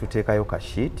tuteekayo ka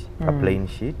sheet ka plain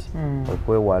sheet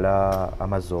okwewala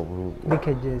amazzi obulu.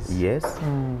 Yes.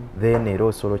 Then era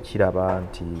osobola okiraba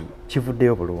nti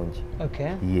kivuddeyo bulungi.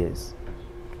 Yes.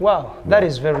 Wow, that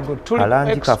is very good. Tuli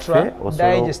extra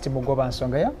digest mugoba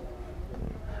nsonga ya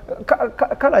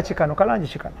kala kikano kalangi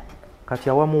kikano kati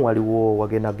awamu waliwo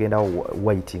wagenda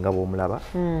white nga bw'omulaba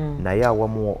naye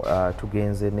awamu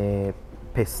tugenze ne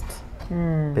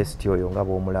paste oyo nga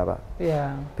bw'omulaba.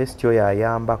 Paste oyo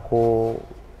ayambako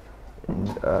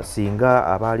singa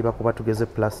abaali bakuba tugeze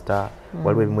plaster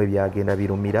waliwo ebimu ebyagenda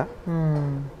birumira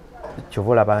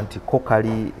kyova olaba nti ko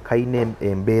kalina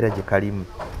embeera gye kalimu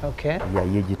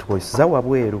yegitukozesa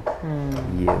wabweru.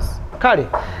 Yes. Kale,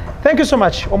 thank you so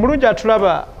much. Omulungi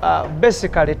atulaba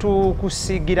basically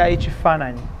tukusiigira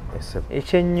ekifaananyi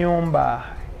ekyennyumba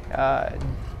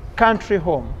country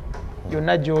home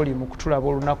yonna gy'oli mu kutulaba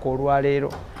olunaku olwaleero.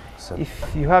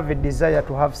 If you have a desire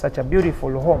to have such a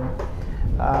beautiful home,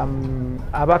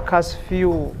 aba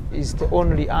Kasthew is the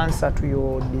only answer to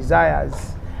your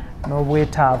desires.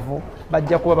 N'obwetaavu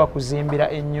bajja kuba bakuzimbira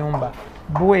ennyumba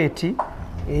bweti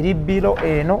eri bbiro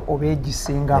eno oba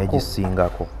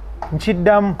egisingako.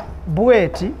 Nkiddamu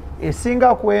bweti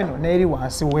esingako eno n'eri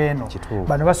wansi w'eno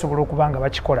bano basobola okuba nga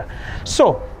bakikola.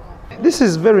 So this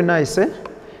is very nice.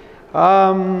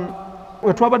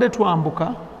 We twabadde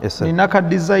twambuka nina ka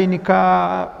design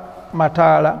ka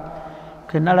mataala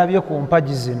ke nalabye ku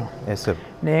mpagi zino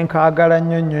naye nkaagala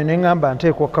nnyo ne ŋŋamba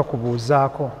nteekwa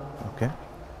okukakubuuzaako.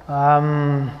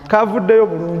 Kavuddeyo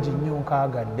bulungi nnyo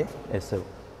nkaagadde.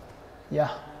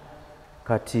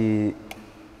 Kati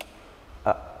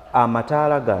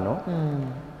amataala gano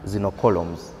zino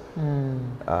columns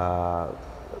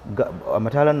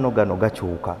amataala nno gano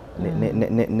gakyuka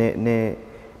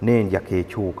n'enjaka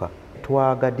ekyuka.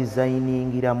 Twaga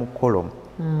designingira mu column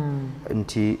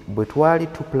nti bwe twali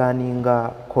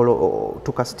tuplaninga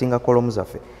tukasitinga column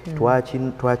zaffe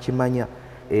twakimanya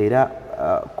era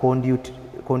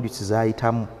conduits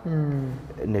zayitamu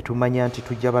ne tumanya nti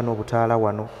tujja bano obutaala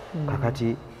wano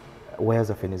kakati waya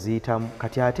zaffe ne ziyitamu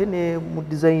kati ate ne mu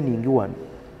designing wano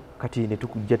kati ne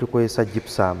tujja tukozesa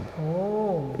gypsum.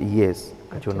 Yes,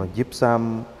 kati ono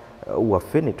gypsum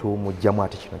waffe ne tumugjamu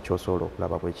ate kino kyosobola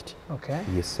okulaba bwe kiti.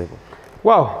 Yes sebo.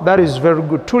 Wow, that is very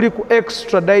good. Tuli ku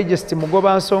Extra Digest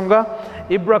mugoba nsonga.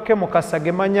 Ibrahim Mukasa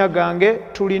gemanya gange.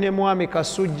 Tuli ne Mwami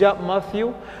Kasujja Matthew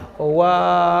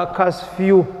wa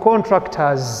Kasthew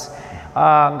Contractors.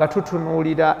 Nga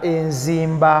tutunuulira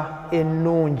enzimba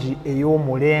ennungi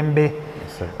ey'omulembe.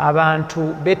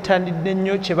 Abantu bettanidde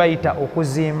nnyo kye bayita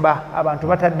okuzimba. Abantu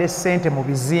batadde ssente mu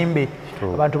bizimbe.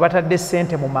 Abantu batadde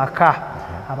ssente mu maka.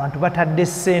 Abantu batadde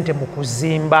ssente mu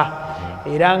kuzimba.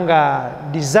 Era nga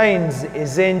designs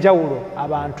ez'enjawulo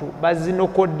abantu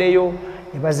bazinokoddeyo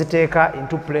ne baziteeka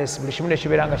into place. Buli kimu ne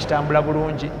kibeera nga kitambula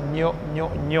bulungi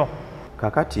nnyo.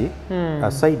 Kakati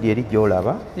aside eri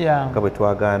gy'olaba nga bwe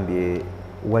twagambye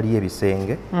waliyo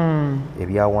ebisenge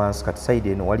ebya wansi. Kati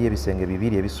side eno waliyo ebisenge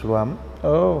bibiri ebisulwamu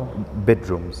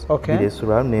bedrooms. Biri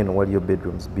esulwamu n'eno waliyo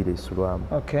bedrooms biri esulwamu.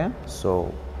 So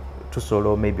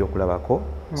tusobola maybe okulabako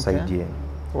side eno.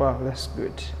 Wow, that's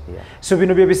good. So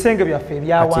bino bye bisenge byaffe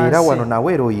ebya wansi. Kati era wano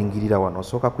nawe era oyingirira wano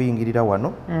osooka kuyingirira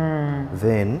wano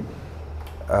then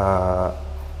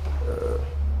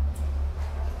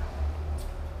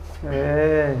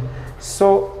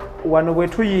so wano bwe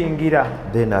tuyingira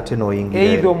then ate n'oyingira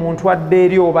either omuntu adde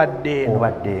eri obadde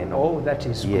eno. Oh, that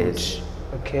is good.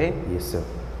 Yes sir.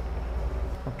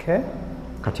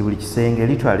 Kati buli kisenge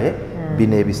litwale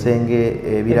bino ebisenge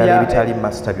ebirala ebitali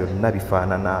master byonna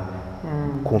bifaanana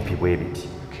kumpi bwe biti.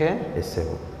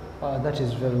 Essebo. Wow, that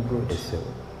is very good. Essebo.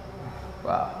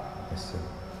 Wow. Essebo.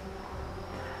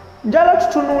 Njala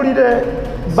tutunuulire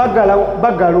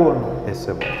bagala ono.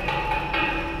 Essebo.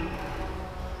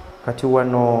 Kati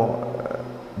wano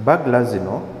bagala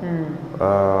zino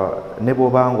ne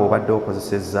bw'obanga obadde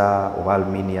okozesezza oba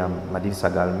aluminium, madirisa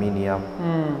ga aluminium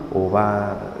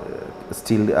oba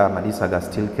steel madirisa ga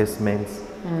steel casements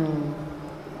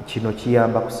kino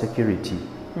kiyamba ku security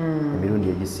emirundi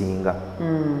egisinga.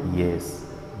 Yes,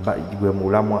 gwe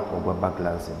mulamwa ogwa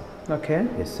bagala zino.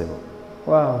 Essebo.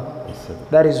 Wow,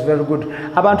 that is very good.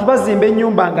 Abantu bazimba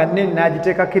ennyumba nga nnene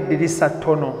n'agiteekako eddirisa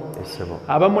ttono.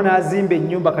 Abamu n'azimba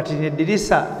ennyumba kati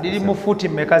n'eddirisa liri mu fuuti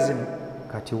mmeka zino?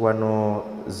 Kati wano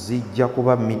zijja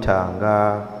kuba mita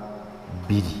nga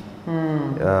 2.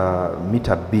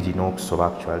 Mita 2 n'okusoba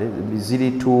actually ziri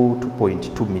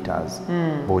 2.2 meters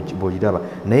bw'ogiraba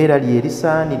naye era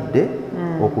lyerisaanidde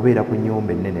okubeera ku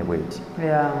nnyumba ennene bw'eti.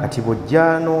 Kati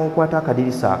bw'ojja n'okwata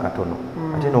akadirisa akatono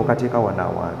ate n'okateeka wano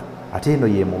awantu ate eno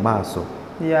ye mu maaso.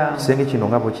 Kisenge kino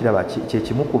nga bw'okiraba kye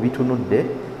kimu ku bitunudde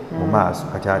mu maaso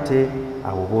kati ate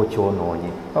awo oba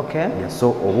okyonoonye. So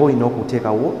oba olina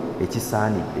okuteekawo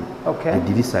ekisaanidde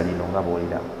eddirisa lino nga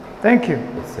bw'oliraba. Thank you.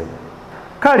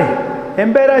 Kale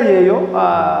embeera yeeyo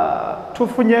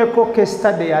tufunyeeko case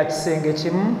study ya kisenge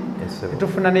kimu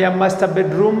tufuna neya master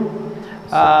bedroom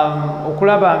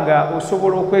okulaba nga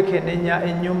osobola okwekenneenya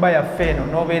ennyumba yaffe eno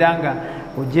n'obeera nga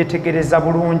ogyetegereza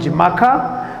bulungi.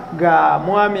 Maka ga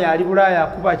mwami ali Bulaaya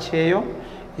akuba kyeyo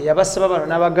yabasaba bano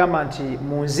n'abagamba nti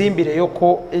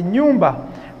munzimbireyoko ennyumba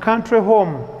country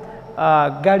home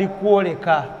gali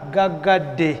kwoleka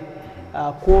gaggadde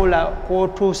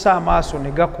kwotuusa amaaso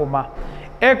ne gakoma.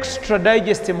 Extra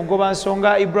Digest mugoba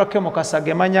nsonga Ibrahim Mukasa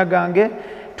gemanya gange.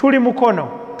 Tuli mukono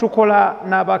tukola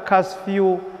n'aba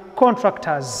Kasthew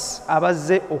Contractors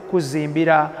abazze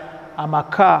okuzimbira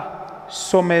amaka,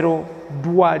 somero,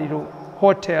 dwaliro,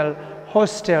 hotel,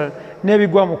 hostel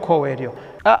n'ebigwa mu kkowa eryo.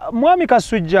 Mwami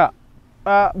Kasujja,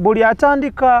 buli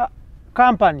atandika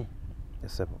company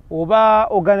oba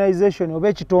organization oba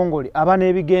ekitongole aba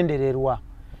n'ebigendererwa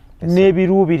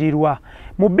n'ebiruubirirwa.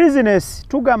 Mu business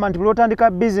tugamba nti buli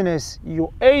otandika business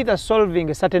you either solving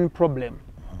a certain problem.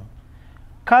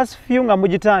 Kasthew nga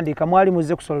mugitandika mwali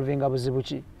muzze kusolvinga buzibu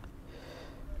ki?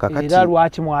 Era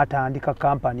lwaki mwatandika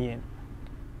company eno?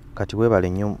 Kati webale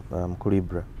nnyo mukulu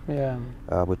Ibra.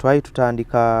 Bwe twali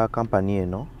tutandika company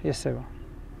eno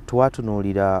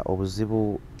twatunuulira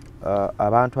obuzibu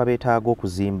abantu abeetaaga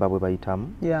okuzimba bwe bayitamu.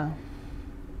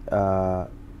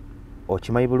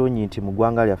 Okimanyi bulungi nti mu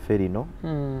ggwanga lyaffe lino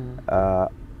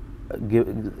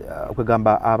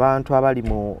kwegamba abantu abali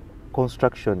mu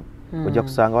construction ojja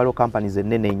kusanga waliwo companies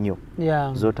ennene ennyo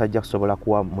z'otajja kusobola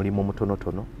kuwa mulimu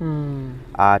mutonotono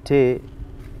ate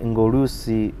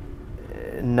ng'oluusi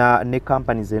ne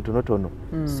companies entonotono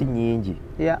si nnyingi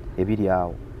ebiri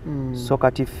awo. So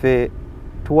kati ffe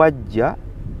tuwajja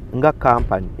nga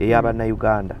company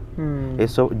ey'Abannayuganda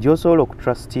eso gy'osobola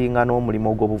okutrustinga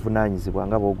n'omulimu ogw'obuvunaanyizibwa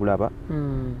nga bw'ogulaba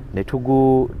ne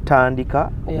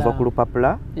tugutandika okuva ku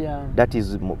lupapula that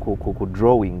is ku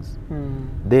drawings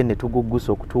then ne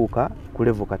tuguggusa okutuuka ku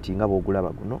level kati nga bw'ogulaba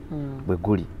guno bwe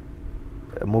guli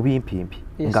mu bimpimpi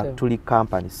nga tuli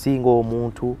company singa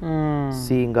omuntu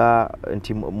singa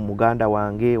nti muganda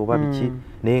wange oba biki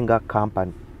naye nga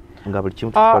company nga buli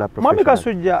kimu tukola professional. Mwami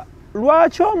Kasujja,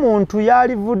 lwaki omuntu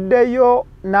yalivuddeyo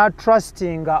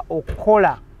n'atrustinga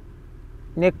okukola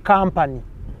ne company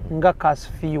nga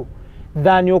Kasthew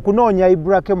than okunoonya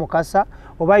Ibrahim Mukasa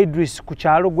oba Idris ku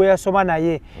kyalo gwe yasoma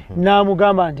naye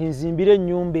n'amugamba nti nzimbire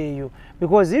ennyumba eyo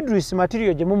because Idris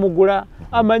material gye mumugula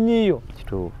amanyiyo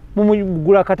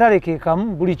mumugula katale ke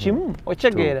kamu buli kimu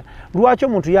ochegeera. Lwaki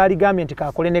omuntu yaligambye nti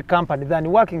kakole ne company than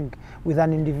working with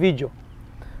an individual?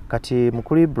 Kati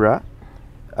mukulibra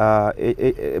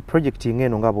project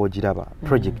ngeno nga bw'ogiraba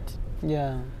project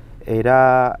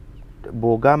era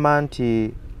bw'ogamba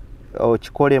nti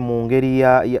okikole mu ngeri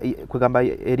kwegamba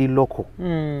eri loko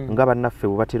nga bannaffe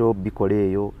bwe batera bikola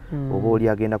eyo oba oli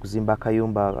agenda kuzimba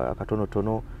akayumba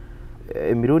akatonotono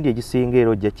emirundi egisinga era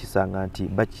ojja kisanga nti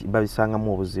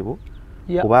babisangamu obuzibu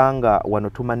kubanga wano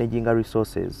tumanaginga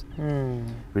resources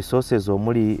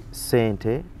omuli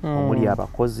sente omuli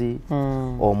abakozi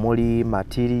omuli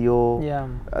material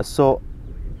so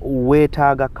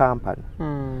weetaaga company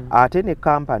ate ne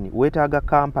company weetaaga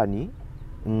company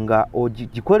nga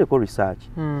ogikoleko research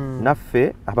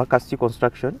naffe aba Kasthew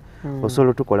construction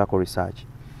osobola tukolako research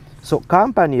so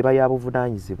company eba ya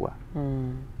buvunaanyizibwa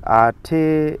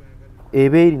ate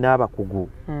eba erina abakugu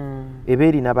eba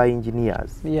erina ba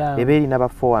engineers eba erina ba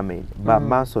foremen ba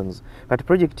masons kati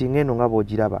project ngeno nga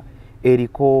bw'ogiraba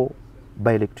eriko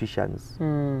ba electricians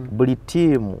buli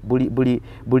team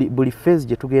buli phase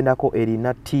gye tugendako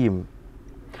erina team.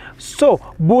 So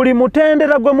buli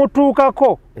mutendera gwe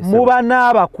mutuukako muba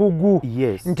n'abakugu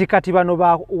nti kati bano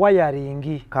ba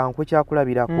wiring kankwe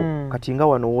kyakulabirako kati nga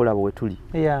wano woolaba we tuli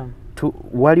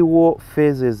waliwo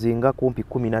phases nga kumpi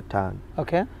 15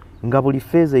 nga buli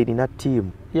phase erina team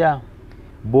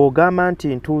bw'ogamba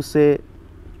nti ntuuse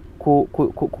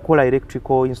kukola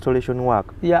electrical installation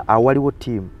work waliwo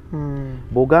team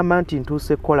bw'ogamba nti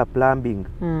ntuuse kukola plumbing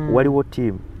waliwo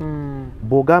team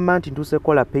bw'ogamba nti ntuuse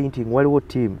kukola painting waliwo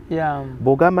team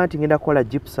bw'ogamba nti ngenda kukola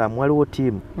gypsum waliwo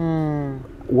team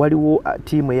waliwo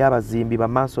team ey'abazimbi ba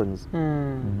masons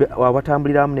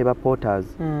abatambuliramu ne ba porters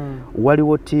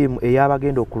waliwo team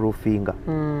ey'abagenda okurufinga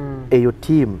eyo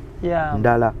team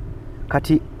ndala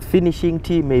kati finishing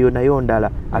team eyo nayo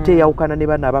ndala ate eyawukana ne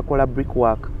bana abakola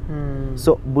brickwork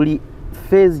so buli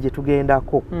phase gye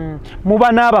tugendako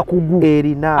muba n'abakugu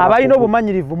erina abalina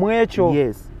obumanyirivu mu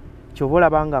ekyo kyova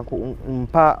olabanga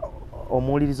mpa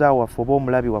omuwuliriza waffe oba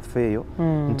omulabi waffe eyo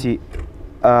nti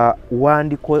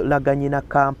wandikolaganye na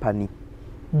company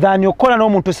than okola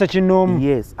n'omuntu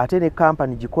sekinoomu ate ne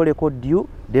company gikoleko due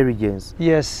diligence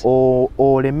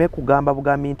oleme kugamba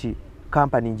bugambi nti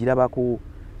company njiraba ku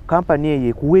company eyo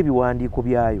ekuwa ebiwandiiko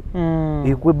byayo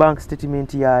ekuwe bank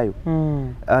statement yayo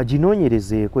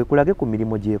ginoonyerezeeko ekulage ku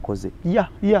mirimu gyekoze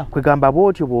kwegamba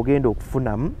bwotyo bw'ogenda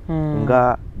okufunamu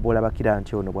nga bw'olabakira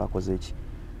nti ono bwakoze eki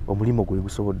omulimu gwe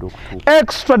gusobodde okutuuka.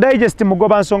 Extra Digest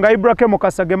mugoba nsonga Ibrahim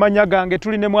Mukasa ge mannya gange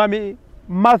tuli ne mwami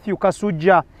Matthew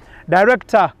Kasujja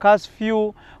director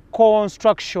Kasthew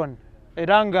construction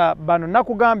era nga bano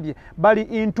nakugambye bali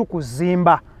into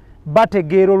kuzimba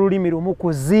bategeera olulimi lumu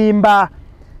kuzimba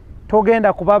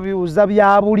togenda kubabuuza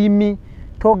bya bulimi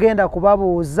togenda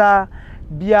kubabuuza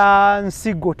bya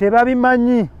nsigo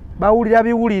tebabimanyi bawulira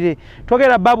biwulire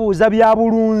togenda babuuza bya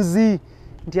bulunzi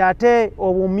nti ate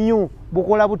obumyu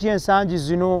bukola butya ensangi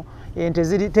zino ente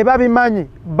ziri tebabimanyi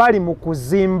bali mu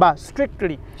kuzimba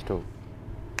strictly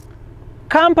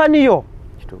company yo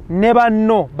ne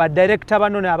banno ba director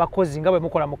banno n'abakozi nga bwe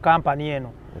mukola mu company eno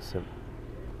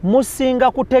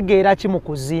musinga kutegeera ki mu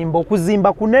kuzimba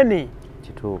okuzimba kunene.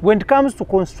 When it comes to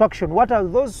construction, what are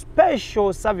those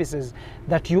special services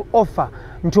that you offer?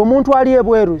 Nti omuntu ali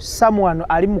ebweru someone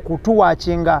ali mu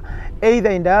kutuwachinga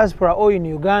either in diaspora or in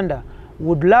Uganda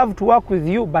would love to work with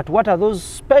you, but what are those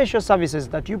special services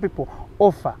that you people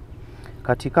offer?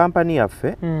 kati kampani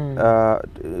yaffe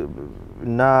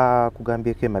na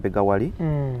kugambyeko emabega wali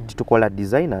titukola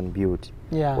design and build.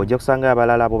 Ojja kusanga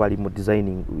abalala abo bali mu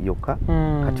designing yokka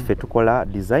kati ffe tukola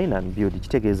design and build,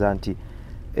 kitegeeza nti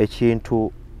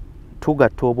ekintu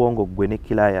tugatta obwongo gwe ne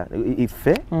kilaya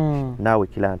iffe naawe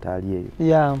client ali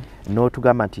eyo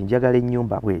n'otugamba nti njagala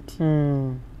ennyumba bweti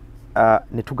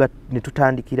ne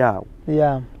tutandikira awo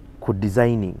ku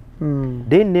designing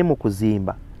then ne mu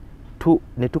kuzimba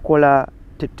ne tukola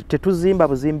tetuzimba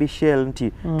buzimbi shell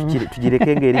nti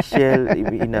tugireke ngeri shell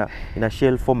in a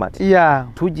shell format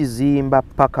tugizimba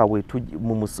paka we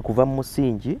kuva mu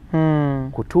musingi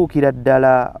kutuukira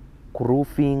ddala ku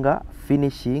roofing,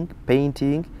 finishing,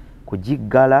 painting,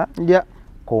 kujiggala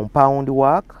compound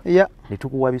work ne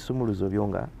tukuwa bisumuluzo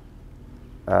byonga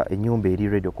ennyumba eri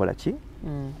ready okola ki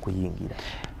kuyingira.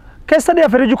 Case study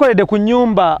yaffe tugikoledde ku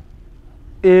nnyumba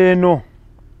eno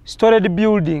storage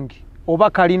building oba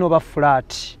kalino oba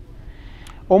flat.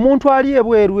 Omuntu ali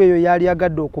ebweru eyo yali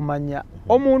agadde okumanya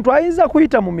omuntu ayinza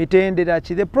kuyita mu mitendera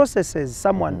ki the processes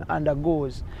someone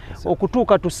undergoes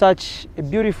okutuuka to such a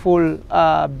beautiful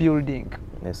building.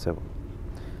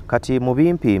 Kati mu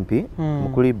bimpimpi mu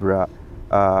kulibra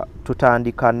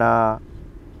tutandika na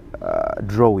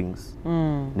drawings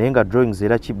naye nga drawings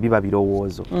era biba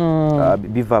birowoozo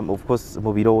biva of course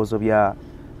mu birowoozo bya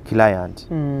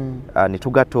client ne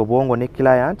tugatta obwongo ne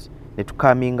client ne tu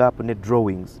coming up ne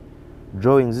drawings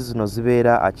zino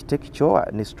zibeera architecture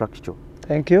ne structure.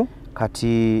 Thank you.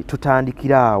 Kati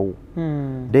tutandikira awo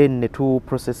then ne tu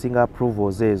processing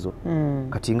approvals ezo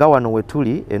kati nga wano we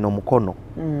tuli eno mukono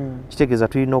kitegeeza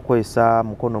tulina okwesa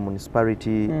mukono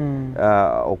municipality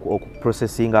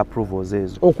processing approvals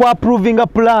ezo approving a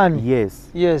plan.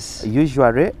 Yes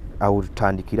usually awo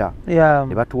tutandikira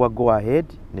ne batuwa go ahead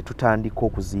ne tutandika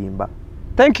okuzimba.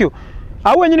 Thank you.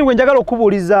 Awo nyini we njagala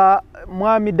okubuuliza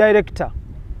mwami director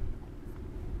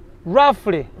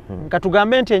roughly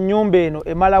nkatugambe nti ennyumba eno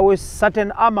emalawo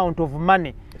certain amount of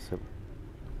money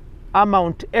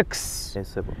amount X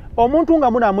omuntu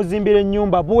nga munaamuzimbira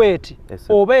ennyumba bweti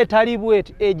oba etali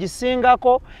bweti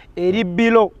egisingako eri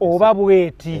bilo oba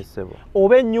bweti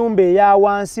oba ennyumba eya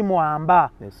wansi mwamba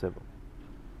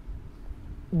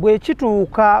bwe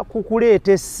kituuka ku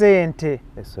kuleeta ssente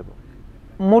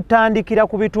mutandikira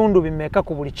ku bitundu bimeka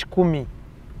ku buli 100?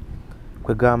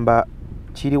 Kwegamba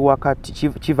kiri wakati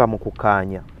kiva mu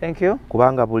kukaanya. Thank you.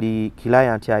 Kubanga buli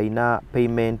client ayina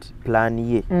payment plan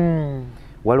ye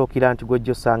waliwo client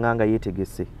gojjo osanga nga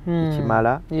yeetegese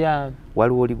ekimala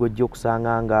waliwo oli gojjo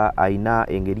okusanga nga ayina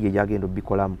engeri ye yagenda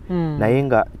obbikolamu naye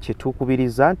nga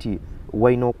kyetukubiriza nti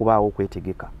walina okubaawo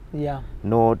okwetegeka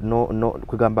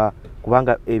kwegamba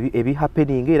kubanga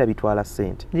ebihappening era bitwala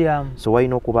ssente so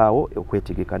walina okubaawo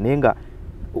okwetegeka naye nga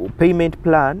payment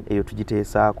plan eyo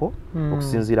tugiteesaako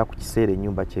okusinziira ku kiseera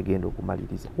ennyumba kyegenda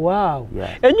okumaliriza.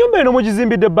 Ennyumba eno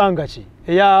mugizimbidde ebbanga ki?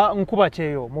 Eya nkuba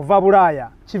kyeyo muva Bulaaya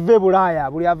kive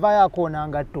Bulaaya buli avaayo akoona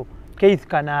ngatto Keith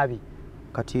Kanaabi.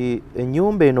 Kati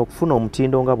ennyumba eno okufuna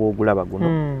omutindo nga bw'ogulaba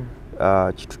guno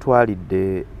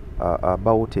kitutwalidde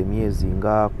about emyezi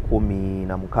nga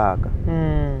 16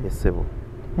 essebo.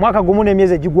 Mwaka gumu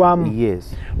n'emyezi egigwamu.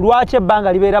 Lwaki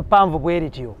ebbanga libeera ppanvu bwe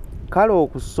lityo? Kale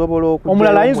okusobola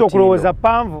omulala ayinza okulowooza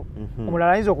ppanvu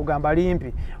omulala ayinza okugamba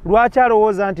limpi. Lwaki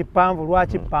alowooza nti ppanvu?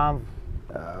 Lwaki ppanvu?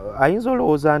 Ayinza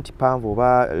olowooza nti ppanvu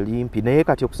oba limpi naye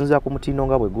kati okusinziira ku mutindo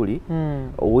nga bwe guli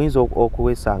oyinza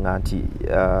okuwesanga nti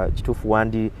kituufu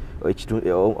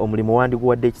omulimu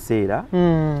wandiguwadde ekiseera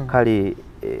kale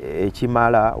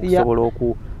ekimala okusobola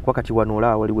okuba kati wano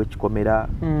olaba waliwo ekikomera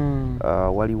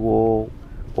waliwo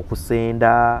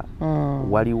okusenda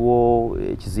waliwo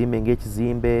ekizimbe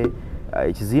ng'ekizimbe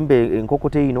ekizimbe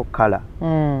enkokota eyina okukala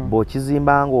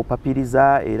bw'okizimba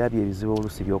ng'opapiriza era byebizibu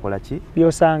olusi byokola ki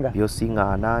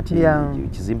byosiŋŋaana nti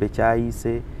ekizimbe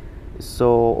kyayise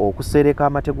so okusereka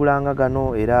amategula nga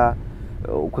gano era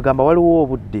kwegamba waliwo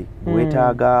obudde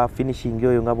bwetaaga finishing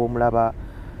oyo nga bw'omulaba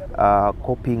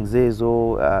copings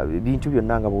ezo bintu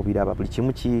byonna nga bw'obiraba buli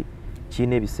kimu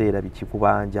kirina ebiseera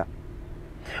bikikubanja.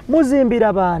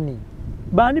 Muzimbira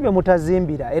baani be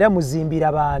mutazimbira era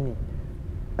muzimbira baani?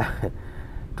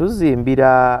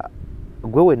 Tuzimbira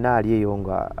gwe wenna ali eyo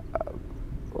nga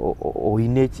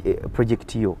oyina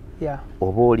project yo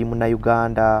oba oli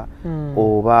Munnayuganda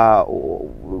oba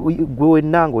gwe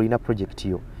wenna nga olina project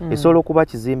yo esobola okuba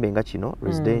kizimbe nga kino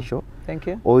residential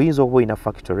oyinza okuba olina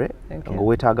factory nga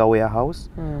weetaaga warehouse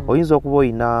oyinza okuba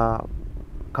olina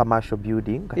commercial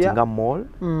building kati nga mall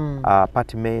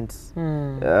apartments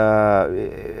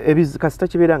kasita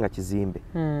kibeera nga kizimbe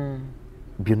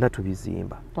byonna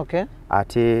tubizimba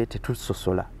ate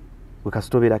tetusosola bwe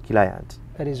kasita obeera client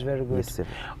That is very good. Yes,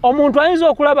 omuntu ayinza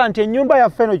okulaba nti ennyumba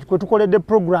yaffe eno kwe tukoledde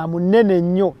programu nnene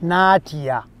nnyo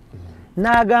n'atya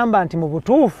n'agamba nti mu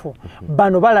butuufu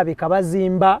bano balabika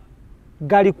bazimba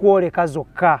gali kwoleka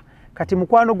zokka kati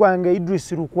mukwano gwange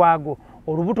Idris Lukwago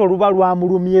olubuto luba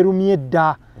lwamulumye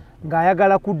dda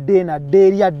ng'ayagala kuddeena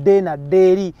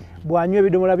ddeeri bw'anywa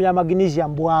ebidomola bya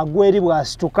magnesium bw'agwa eri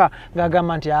bw'asituka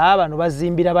ng'agamba nti bano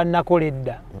bazimbira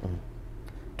bannakoledda.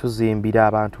 Tuzimbira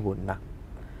abantu bonna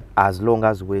as long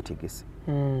as weetegese.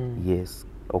 Yes,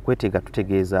 okwetega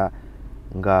tutegeeza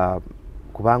nga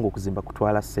kubanga okuzimba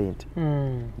kutwala ssente.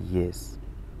 Yes.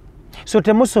 So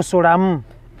temusosolamu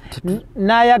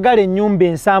n'ayagala ennyumba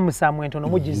ensaamusaamu entono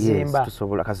mugizimba. Yes,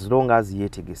 tusobola as long as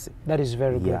yeetegese. That is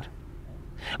very good.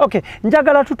 Okay,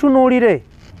 njagala tutunuulire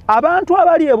abantu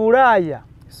abali e Bulaaya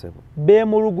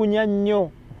beemulugunya nnyo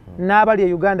n'abali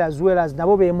e Uganda as well as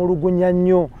nabo beemulugunya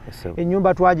nnyo.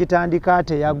 Ennyumba twagitandika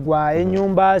teyaggwa,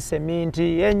 ennyumba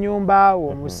seminti, ennyumba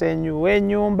omusenyu,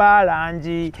 ennyumba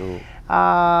langi.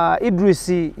 Idris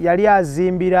yali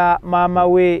azimbira maama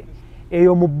we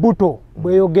eyo mu bbuto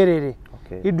bweyogerere.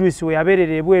 Idris we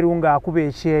yabeerera ebweru ng'akuba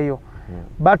ekyeyo.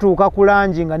 Batuuka ku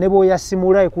langi nga ne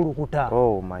bw'oyasimula ekulukuta.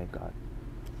 Oh my God.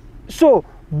 So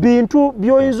bintu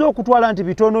byoyinza okutwala nti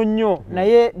bitono nnyo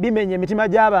naye bimenya emitima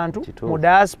gy'abantu mu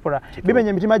diaspora, bimenya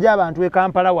emitima gy'abantu e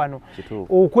Kampala wano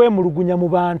okwemulugunya mu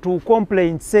bantu,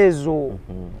 complaints ezo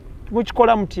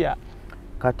mukikola mutya?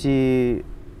 Kati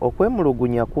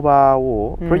okwemulugunya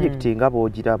kubaawo project nga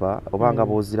bw'ogiraba oba nga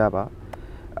bw'oziraba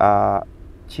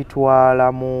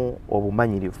kitwalamu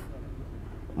obumanyirivu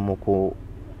mu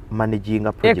managing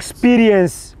projects.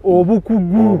 Experience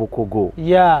obukugu.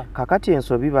 Yeah. Kakati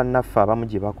ensobi bannaffe abamu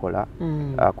gye bakola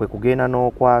kwe kugenda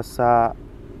n'okwasa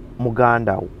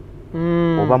muganda wo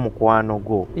oba mukwano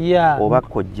gwo oba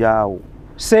kojjaawo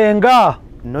senga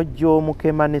nojja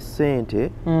omukema ne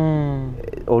ssente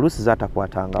oluusi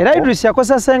zatakwatangako. Era Idris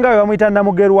yakosa senga we bamuyita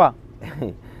Namugerwa.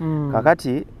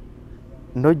 Kakati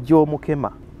nojja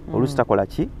omukema oluusi takola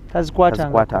ki?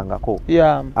 Tazikwatangako.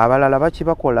 Abalala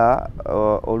bakibakola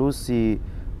oluusi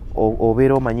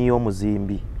obeera omanyiyo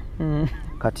omuzimbi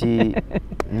kati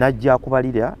najja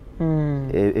akubalira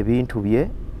ebintu bye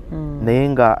naye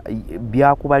nga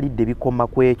byakubalidde bikoma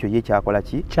ku ekyo ye kyakola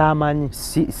ki? Kyamanyi.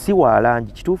 Si wa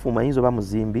langi kituufu omanyiza oba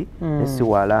muzimbi ne si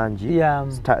wa langi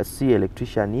si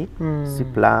electrician si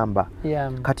plumber.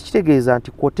 Kati kitegeeza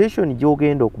nti quotation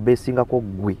gy'ogenda okubeesingako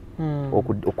ggwe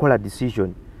okukola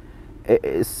decision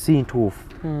si ntuufu.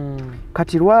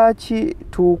 Kati lwaki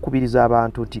tukubiriza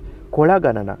abantu nti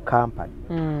kolagana na kampani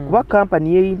kuba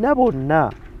kampani yeeyina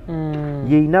bonna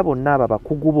abo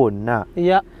abakugu bonna.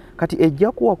 Kati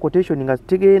ejja kuwa quotation nga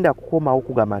tegenda kukomawo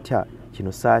kugamba nti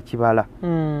kino saakibala.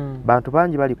 Bantu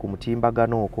bangi bali ku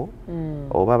mutimbagano okwo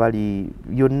oba bali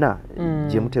yonna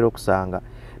gye mutera okusanga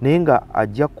naye nga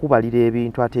ajja kukubalira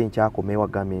ebintu ate nkyakomewo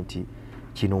agambe nti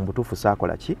kino mbutuufu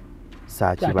saakola ki?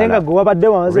 Saakibala. Ate nga wabadde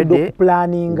wamaze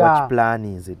okuplaninga.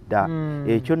 Wakiplaninze dda.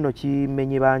 Ekyo nno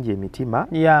kimenye bangi emitima.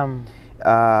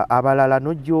 Abalala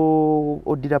nojja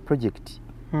oddira project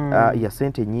ya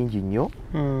ssente nnyingi nnyo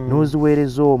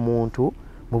n'oziweereza omuntu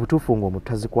mu butuufu ng'omuntu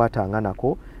tazikwatanga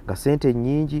nako nga ssente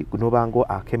nnyingi n'obanga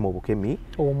akema obukemi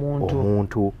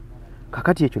omuntu.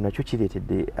 Kakati ekyo nakyo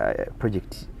kireetedde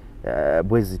project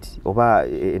bweziti oba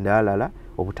endalala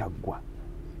obutaggwa.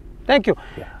 Thank you.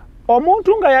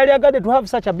 Omuntu nga yali agadde to have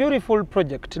such a beautiful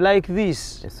project like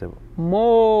this,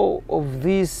 more of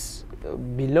this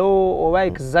below oba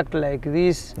exactly like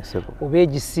this oba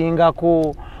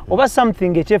egisingako oba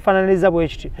something ekyefaananiza bwe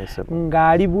kiti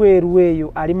ng'ali bweru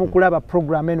eyo ali mu kulaba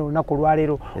program eno olunaku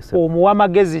olwaleero omuwa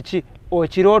magezi ki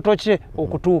ekirooto kye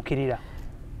okutuukirira?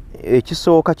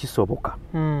 Ekisooka kisoboka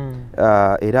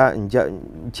era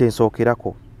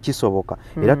kyensookerako kisoboka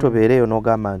era tobeereyo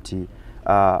n'ogamba nti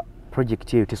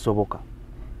project eyo tesoboka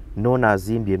noona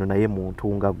azimbye eno naye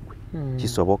muntu nga ggwe.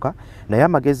 Kisoboka naye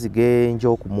amagezi genja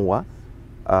okumuwa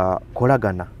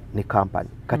kolagana ne kampani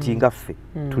kati nga ffe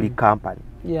tuli kampani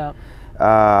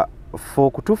fe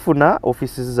okutufuna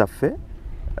offices zaffe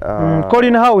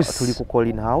Colin House tuli ku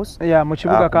Colin House mu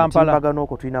kibuga Kampala. Mutimbagano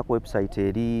okwo tulinako website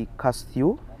eri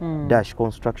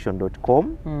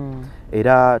Kasthew-construction.com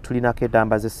era tulinako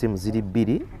edamba z'essimu ziri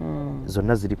 2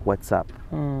 zonna ziri ku WhatsApp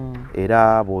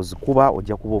era bw'ozikuba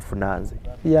ojja kuba ofuna nze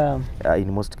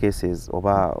in most cases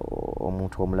oba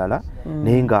omuntu omulala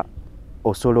naye nga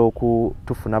osobola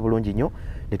okutufuna bulungi nnyo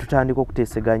ne tutandika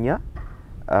okuteeseganya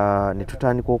ne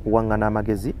tutandika okuwaŋŋana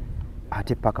amagezi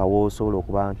ate paka w'osobola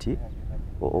okuba nti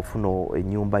ofuna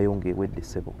ennyumba yo ng'ewedde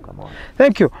ssebo.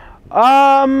 Thank you.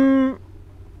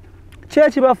 Ki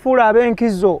ekibafuula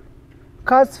ab'enkizo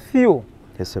Kasthew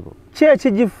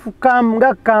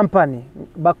nga company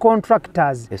ba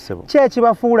contractors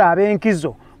bafuula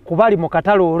ab'enkizo kubali mu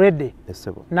katale already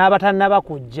n'abatannaba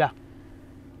kujja.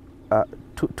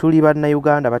 Tuli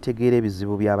bannayuganda bategeera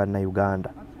ebizibu bya bannayuganda.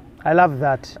 I love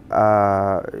that.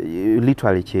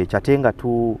 Literally kyekyo ate nga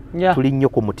tuli nnyo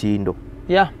ku mutindo.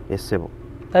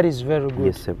 That is very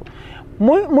good.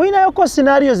 Muyinayoko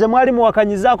scenario ze mwali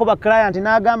muwakanyizaako ba client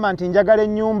n'agamba nti njagala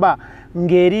ennyumba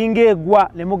ng'eringa egwa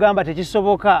ne mugamba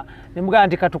tekisoboka ne mugamba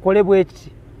nti katukole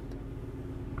bweki.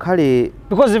 Kale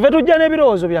because ife tujja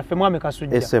n'ebirowoozo byaffe mwami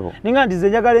Kasujja. Ninga nti ze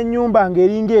njagala ennyumba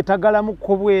ng'eringa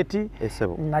etagalamuko bweti.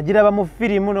 Nagiraba mu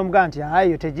firimu n'omugamba nti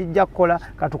ayo tegijja kukola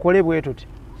katukole bwetuti.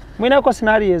 Muyinayoko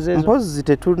scenario ezo. Mpozi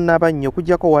tetunaba nnyo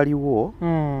kujjako waliwo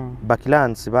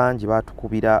bakilants bangi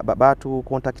batukubira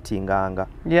batucontactinganga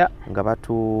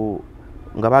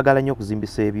nga baagala nnyo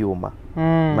okuzimbisa ebyuma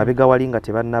mabega wali nga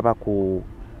tebannaba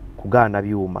kugaana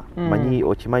byuma manyi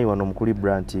okimanyi wano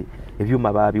mukulibra nti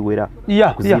ebyuma baabiwera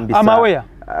amaweya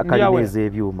kalineza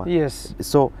ebyuma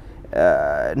so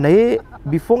naye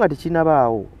before nga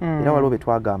tekinabaawo era waliwo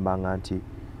betwagambanga nti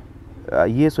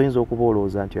yesu oyinza okuba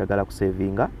olowooza nti oyagala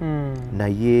kusevinga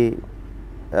naye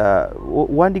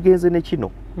wandigenze ne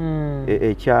kino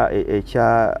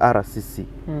ekya RCC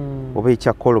oba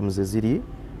ekya columns eziri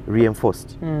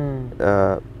reinforced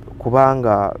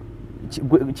kubanga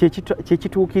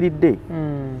kyekituukiridde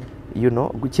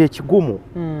kyekigumu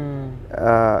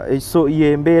so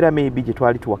yembeera maybe gye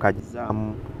twali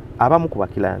tuwakanyizaamu abamu ku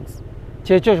bakilans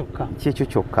kyekyo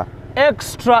kyokka.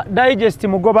 Extra digest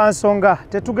mugoba nsonga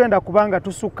tetugenda kubanga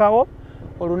tusukawo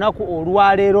olunaku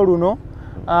olwaleero luno.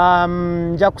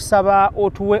 Nja kusaba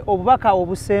otuwe obubaka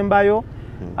obusembayo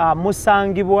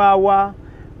musangibwawa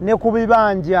ne ku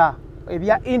bibanja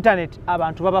ebya internet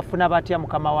abantu babafuna batya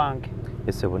mukama wange.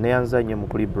 Esebo neyanza nnyo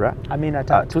mukulibra. Amina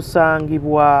tata.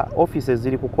 Tusangibwa offices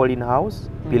ziri ku Colin House,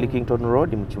 Pilkington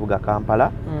Road mu kibuga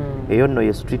Kampala. Eyo nno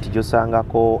ye street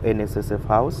gyosangako NSSF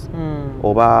House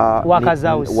oba Workers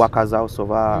House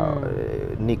oba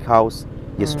Nick House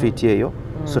ye street eyo.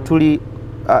 So tuli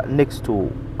next to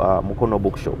Mukono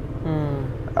Bookshop.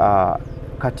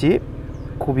 Kati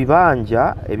ku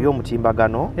bibanja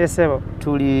eby'omutimbagano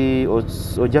tuli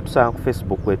ojja tusanga ku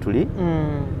Facebook we tuli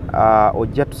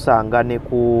ojja tusanga ne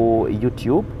ku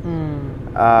YouTube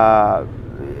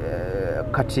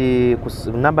kati ku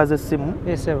namba z'essimu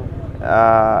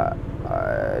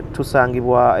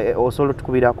tusangibwa osobola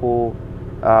tukubira ku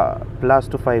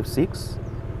 +256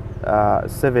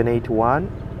 781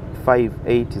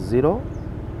 580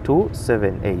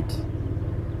 278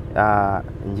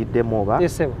 njiddemu oba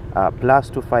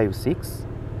 +256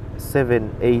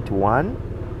 781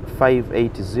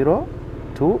 580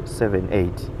 278.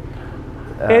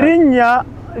 Erinnya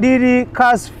liri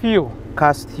Kasthew.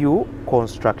 Kasthew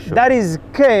Construction. That is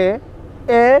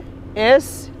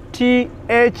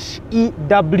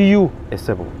KASTHEW.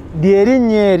 Esebo.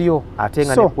 Lyerinnya eryo. Ate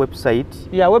nga ne website.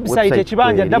 Website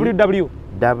ekibanja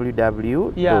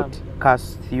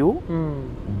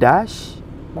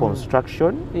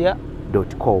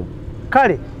www.kasthew-construction.com.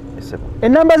 Kale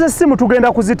enamba z'essimu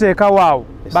tugenda kuziteeka waawo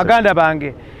baganda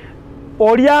bange.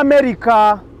 Oli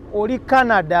America, oli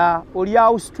Canada, oli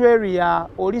Australia,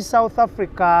 oli South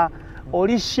Africa,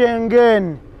 oli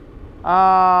Schengen,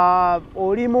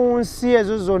 oli mu nsi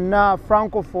ezo zonna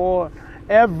francophone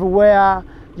everywhere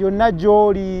yonna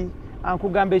gy'oli.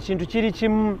 Ankugamba ekintu kiri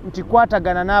kimu nti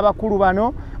kwatagana n'abakulu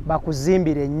bano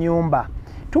bakuzimbira ennyumba.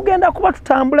 Tugenda kuba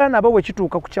tutambula nabo bwe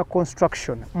kituuka ku kya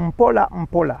construction mpola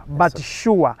but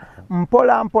sure,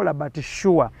 mpola but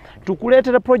sure.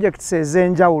 Tukuleetera projects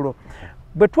ez'enjawulo.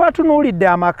 Bwe twatunuulidde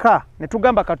amaka ne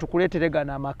tugamba katukuleetere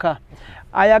gana amaka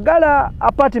ayagala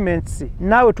apartments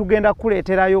naawe tugenda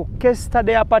kuleeterayo case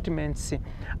study apartments.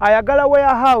 Ayagala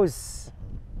warehouse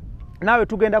naawe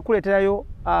tugenda kuleeterayo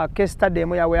case study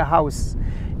ya warehouse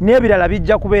n'ebirala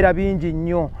bijja kubeera bingi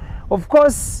nnyo. Of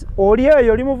course oli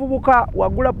eyo oli muvubuka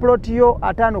wagula plot yo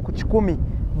 5 ku 10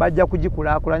 bajja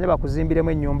kugikulaakulanya bakuzimbiremu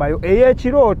ennyumba yo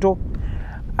ey'ekirooto.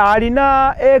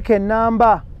 Alina eke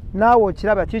namba naawe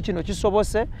okiraba kino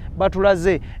kisobose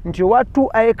batulaze nti owa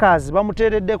 2 acres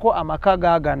bamuteereddeko amaka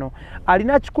gaagano.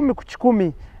 Alina 10 ku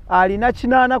 10 alina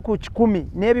 8 ku 10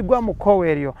 n'ebigwa mu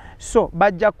kkowe eryo. So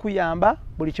bajja kuyamba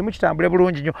buli kimu kitambule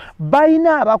bulungi nnyo.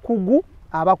 Bayina abakugu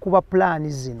abakuba plan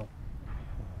zino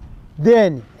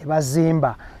then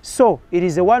bazimba. So it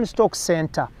is a one stock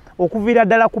center okuviira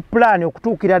ddala ku plan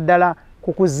okutuukira ddala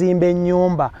ku kuzimba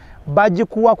ennyumba.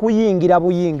 Bagikuwa kuyingira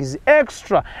buyingizi.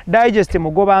 Extra digest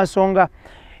mugoba nsonga.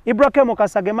 Ibrahim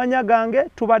Kasage manya gange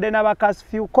tubadde n'aba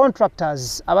Kasthew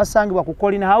contractors abasangibwa ku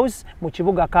Colin House mu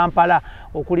kibuga Kampala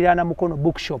okuliraana Mukono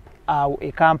Bookshop. awo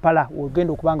e Kampala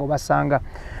ogenda okubanga obasanga.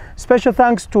 Special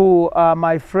thanks to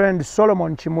my friend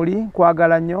Solomon Chimuli,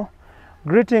 kwagala nnyo.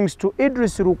 Greetings to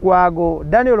Idris Lukwago,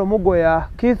 Daniel Omugoya,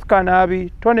 Keith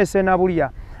Kanabi, Tony Senabulya,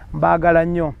 mbagala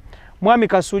nnyo. Mwami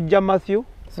Kasujja Matthew,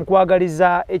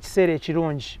 nkwagaliza ekiseera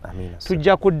ekirungi.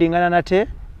 Tujja kuddingana nate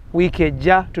wiiki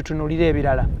ejja tutunulire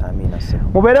ebirala.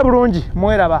 Mubeere bulungi,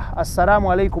 mweraba.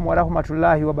 Assalamu alaikum wa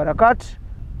rahmatullahi wa barakatuh.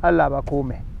 Allah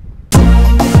abakuume.